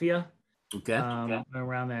Philadelphia. Okay.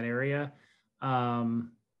 Around that area.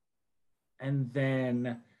 And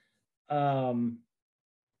then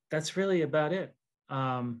that's really about it.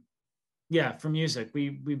 Yeah, for music,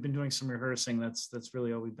 we've been doing some rehearsing. That's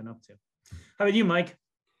really all we've been up to. How about you, Mike?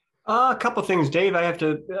 A couple of things, Dave. I have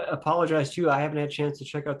to apologize to you. I haven't had a chance to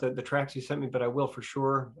check out the tracks you sent me, but I will for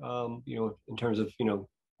sure. In terms of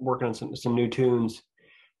working on some new tunes.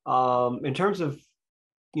 In terms of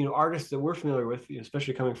artists that we're familiar with,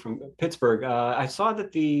 especially coming from Pittsburgh, I saw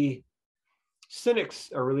that the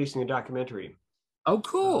Cynics are releasing a documentary. Oh,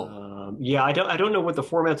 cool. Yeah, I don't know what the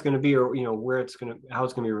format's going to be, or how it's going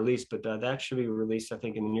to be released, but that should be released, I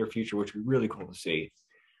think, in the near future, which would be really cool to see.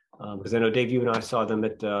 Because I know, Dave, you and I saw them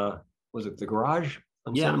at was it the Garage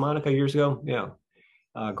on Santa Monica years ago? Yeah,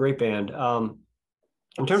 great band. In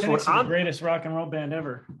terms Cynics of what the greatest rock and roll band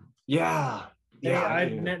ever. Yeah.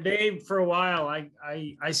 They for a while,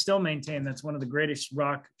 I still maintain that's one of the greatest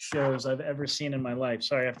rock shows I've ever seen in my life.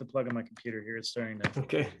 Sorry, I have to plug in my computer here. It's starting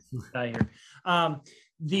to die here.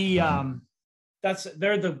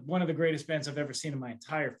 They're one of the greatest bands I've ever seen in my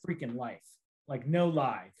entire freaking life. Like, no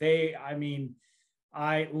lie.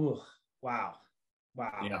 Wow.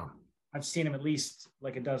 Yeah. I've seen them at least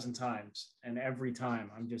like a dozen times, and every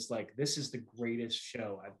time I'm just like, this is the greatest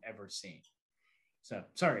show I've ever seen. So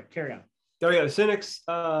sorry, carry on. Oh yeah, the Cynics.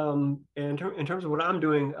 In terms of what I'm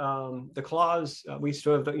doing, the Claws, we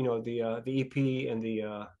still have the EP and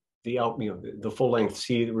the album, the full length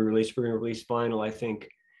CD that we released. We're going to release vinyl, I think,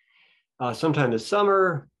 sometime this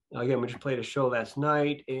summer. Again, we just played a show last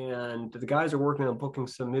night, and the guys are working on booking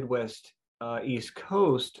some Midwest, East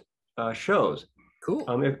Coast shows.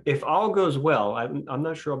 Cool. If all goes well, I'm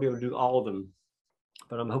not sure I'll be able to do all of them,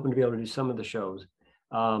 but I'm hoping to be able to do some of the shows.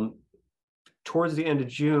 Towards the end of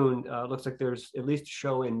June, looks like there's at least a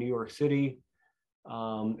show in New York City,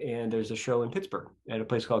 and there's a show in Pittsburgh at a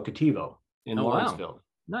place called Cativo in Lawrenceville,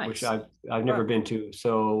 nice. Which I've never been to.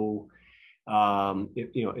 So,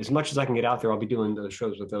 as much as I can get out there, I'll be doing those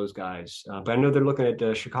shows with those guys. But I know they're looking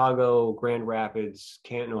at Chicago, Grand Rapids,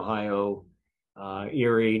 Canton, Ohio,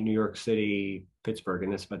 Erie, New York City, Pittsburgh,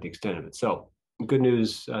 and that's about the extent of it. So, good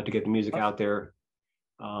news to get the music out there.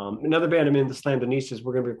 Another band I'm in, the Slandonistas,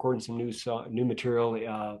 we're going to be recording some new material.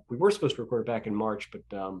 We were supposed to record it back in March, but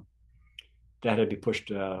that had to be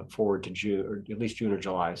pushed forward to June, or at least June or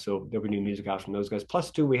July. So there'll be new music out from those guys.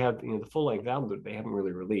 Plus, too, we have the full length album that they haven't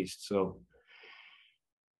really released. So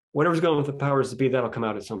whatever's going with the powers to be, that'll come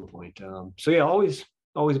out at some point. So yeah, always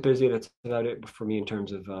busy. That's about it for me in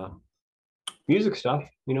terms of music stuff,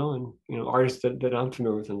 and artists that I'm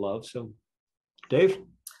familiar with and love. So, Dave,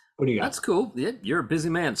 what do you got? That's cool. Yeah, you're a busy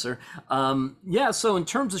man, sir. So in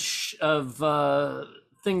terms of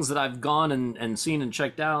things that I've gone and seen and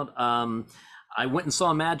checked out, I went and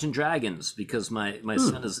saw Imagine Dragons because my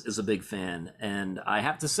son is a big fan, and I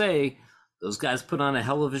have to say, those guys put on a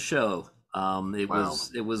hell of a show.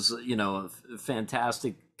 It was a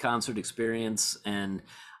fantastic concert experience, and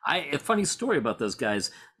a funny story about those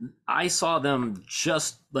guys. I saw them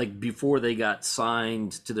just like before they got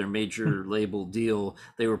signed to their major label deal.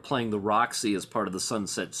 They were playing the Roxy as part of the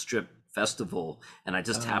Sunset Strip Festival, and I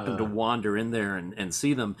just happened to wander in there and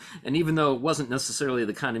see them. And even though it wasn't necessarily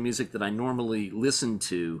the kind of music that I normally listen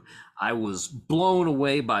to, I was blown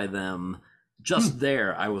away by them. Just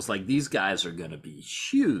there, I was like, these guys are going to be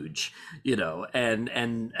huge,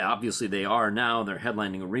 and obviously they are now. They're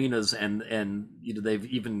headlining arenas, and they've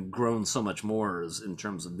even grown so much more in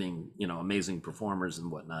terms of being amazing performers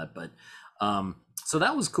and whatnot. But so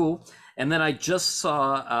that was cool. And then I just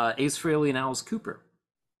saw Ace Frehley and Alice Cooper.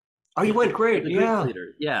 Oh, you went great,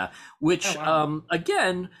 yeah. Which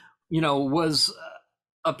again, was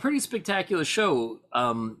a pretty spectacular show.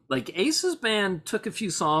 Like Ace's band took a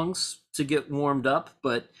few songs to get warmed up,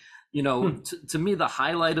 but to me the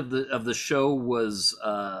highlight of the show was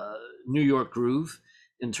New York Groove.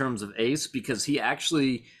 in terms of Ace, because he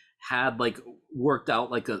actually had like worked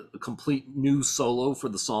out like a complete new solo for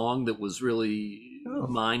the song that was really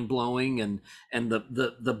mind blowing, and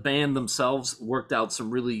the band themselves worked out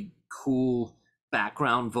some really cool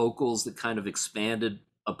background vocals that kind of expanded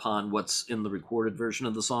upon what's in the recorded version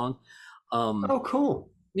of the song. Oh,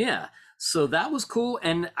 cool. Yeah, so that was cool.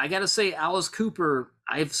 And I gotta say, Alice Cooper,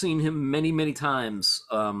 I've seen him many times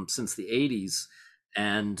since the 80s,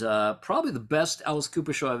 and probably the best Alice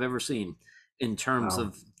Cooper show I've ever seen in terms Wow.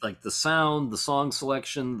 of like the sound, the song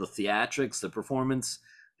selection, the theatrics, the performance.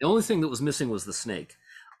 The only thing that was missing was the snake.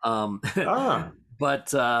 Ah,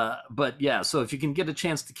 But yeah, so if you can get a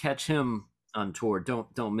chance to catch him on tour,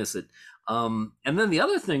 don't miss it. And then the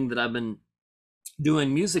other thing that I've been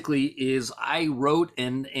doing musically is I wrote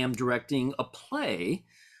and am directing a play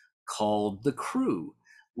called The Crew,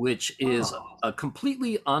 which is Oh. a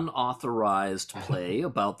completely unauthorized play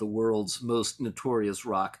about the world's most notorious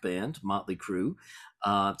rock band, Motley Crue.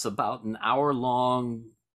 It's about an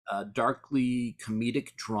hour-long, darkly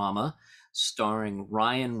comedic drama starring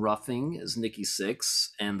Ryan Ruffing as Nikki Sixx,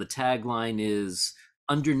 and the tagline is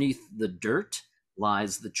 "Underneath the dirt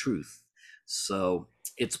lies the truth." So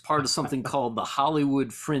it's part of something called the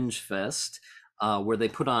Hollywood Fringe Fest, where they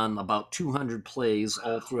put on about 200 plays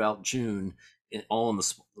all throughout June, all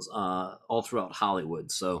throughout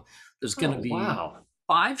Hollywood. So there's going to Oh, be wow.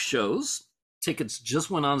 5 shows. Tickets just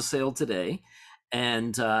went on sale today,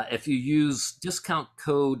 and if you use discount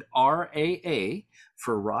code RAA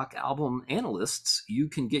for Rock Album Analysts, you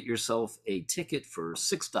can get yourself a ticket for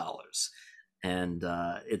 $6, and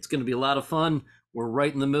it's going to be a lot of fun. We're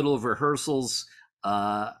right in the middle of rehearsals.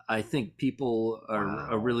 I think people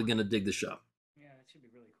are really going to dig the show. Yeah, that should be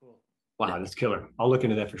really cool. Wow, that's killer. I'll look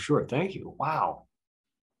into that for sure. Thank you. Wow.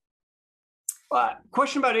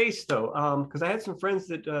 Question about Ace though, because I had some friends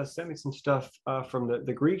that sent me some stuff from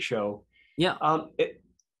the Greek show. Yeah.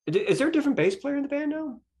 Is there a different bass player in the band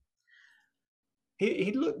now?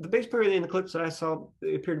 He looked, the bass player in the clips that I saw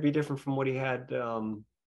appeared to be different from what he had from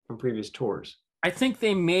previous tours. I think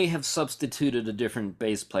they may have substituted a different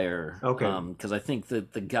bass player. Okay. Because I think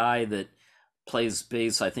that the guy that plays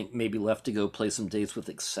bass, I think maybe left to go play some dates with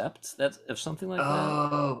Accept, that if something like that.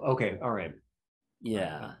 Oh, okay. All right.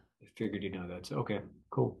 Yeah. I figured you know that. So, okay,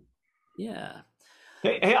 cool. Yeah.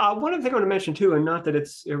 Hey, one other thing I want to mention too, and not that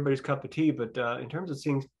it's everybody's cup of tea, but in terms of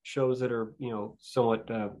seeing shows that are, somewhat,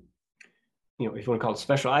 if you want to call it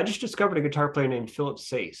special, I just discovered a guitar player named Philip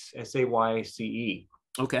Sayce, Sayce.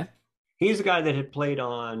 Okay. He's a guy that had played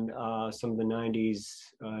on some of the 90s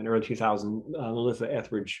and early 2000s Melissa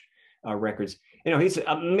Etheridge records. He's an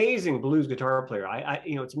amazing blues guitar player.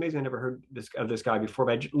 It's amazing I never heard of this guy before,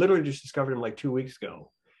 but I literally just discovered him like 2 weeks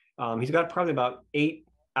ago. He's got probably about 8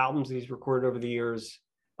 albums that he's recorded over the years.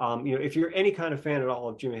 If you're any kind of fan at all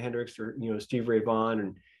of Jimi Hendrix or Steve Ray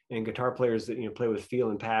Vaughan and guitar players that play with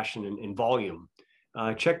feel and passion and volume,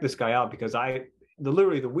 check this guy out, because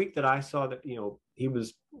literally the week that I saw that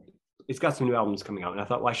he's got some new albums coming out, and I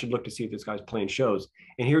thought, well, I should look to see if this guy's playing shows.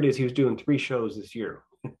 And here it is. He was doing 3 shows this year.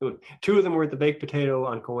 2 of them were at the Baked Potato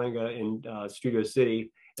on Cahuenga in Studio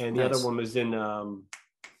City, and the other one was in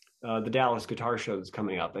the Dallas Guitar Show that's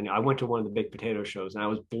coming up. And I went to one of the Baked Potato shows, and I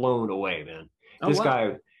was blown away, man. This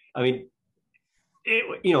guy, I mean,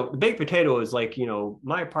 the Baked Potato is like,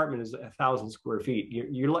 my apartment is 1,000 square feet.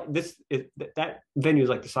 You're like that venue is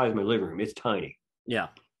like the size of my living room. It's tiny. Yeah.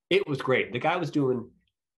 It was great. The guy was doing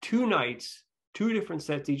 2 nights, 2 different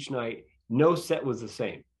sets each night. No set was the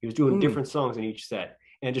same. He was doing different songs in each set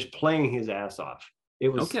and just playing his ass off. It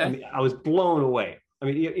was, okay. I was blown away. I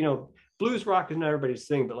mean, blues rock is not everybody's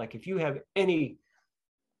thing, but like, if you have any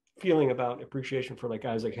feeling about appreciation for like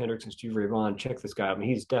guys like Hendrix and Steve Ray Vaughan, check this guy out. I mean,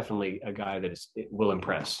 he's definitely a guy that will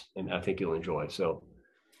impress, and I think you'll enjoy. So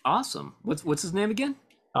awesome. What's his name again?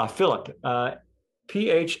 Philip, Philipsayce.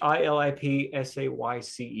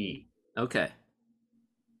 Okay.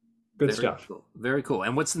 Good stuff. Cool. Very cool.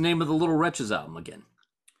 And what's the name of the Little Wretches album again?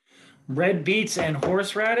 Red Beets and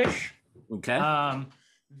Horseradish. Okay.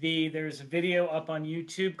 There's a video up on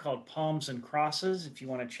YouTube called Palms and Crosses, if you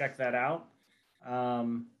want to check that out.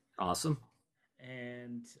 Awesome.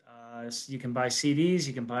 And you can buy CDs,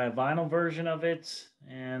 you can buy a vinyl version of it,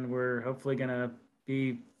 and we're hopefully going to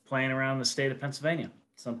be playing around the state of Pennsylvania at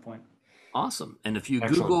some point. Awesome. And if you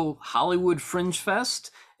Excellent. Google Hollywood Fringe Fest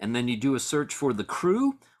and then you do a search for The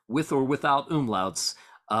Crew, with or without umlauts,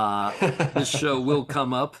 this show will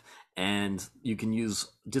come up, and you can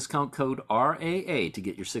use discount code RAA to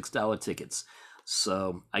get your $6 tickets.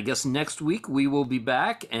 So I guess next week we will be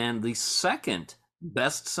back, and the second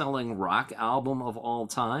best-selling rock album of all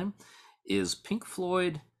time is Pink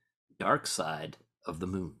Floyd, Dark Side of the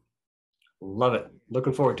Moon. Love it.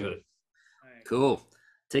 Looking forward to it. Cool.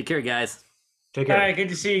 Take care, guys. Take All care. right, good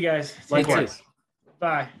to see you guys. Take care. Likewise.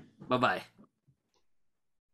 Bye. Bye-bye.